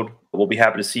episode. We'll be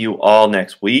happy to see you all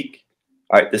next week.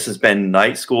 All right, this has been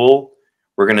Night School.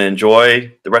 We're going to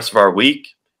enjoy the rest of our week.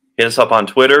 Hit us up on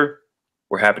Twitter.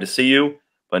 We're happy to see you.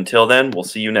 But until then, we'll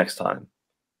see you next time.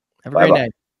 Have a great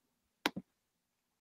night.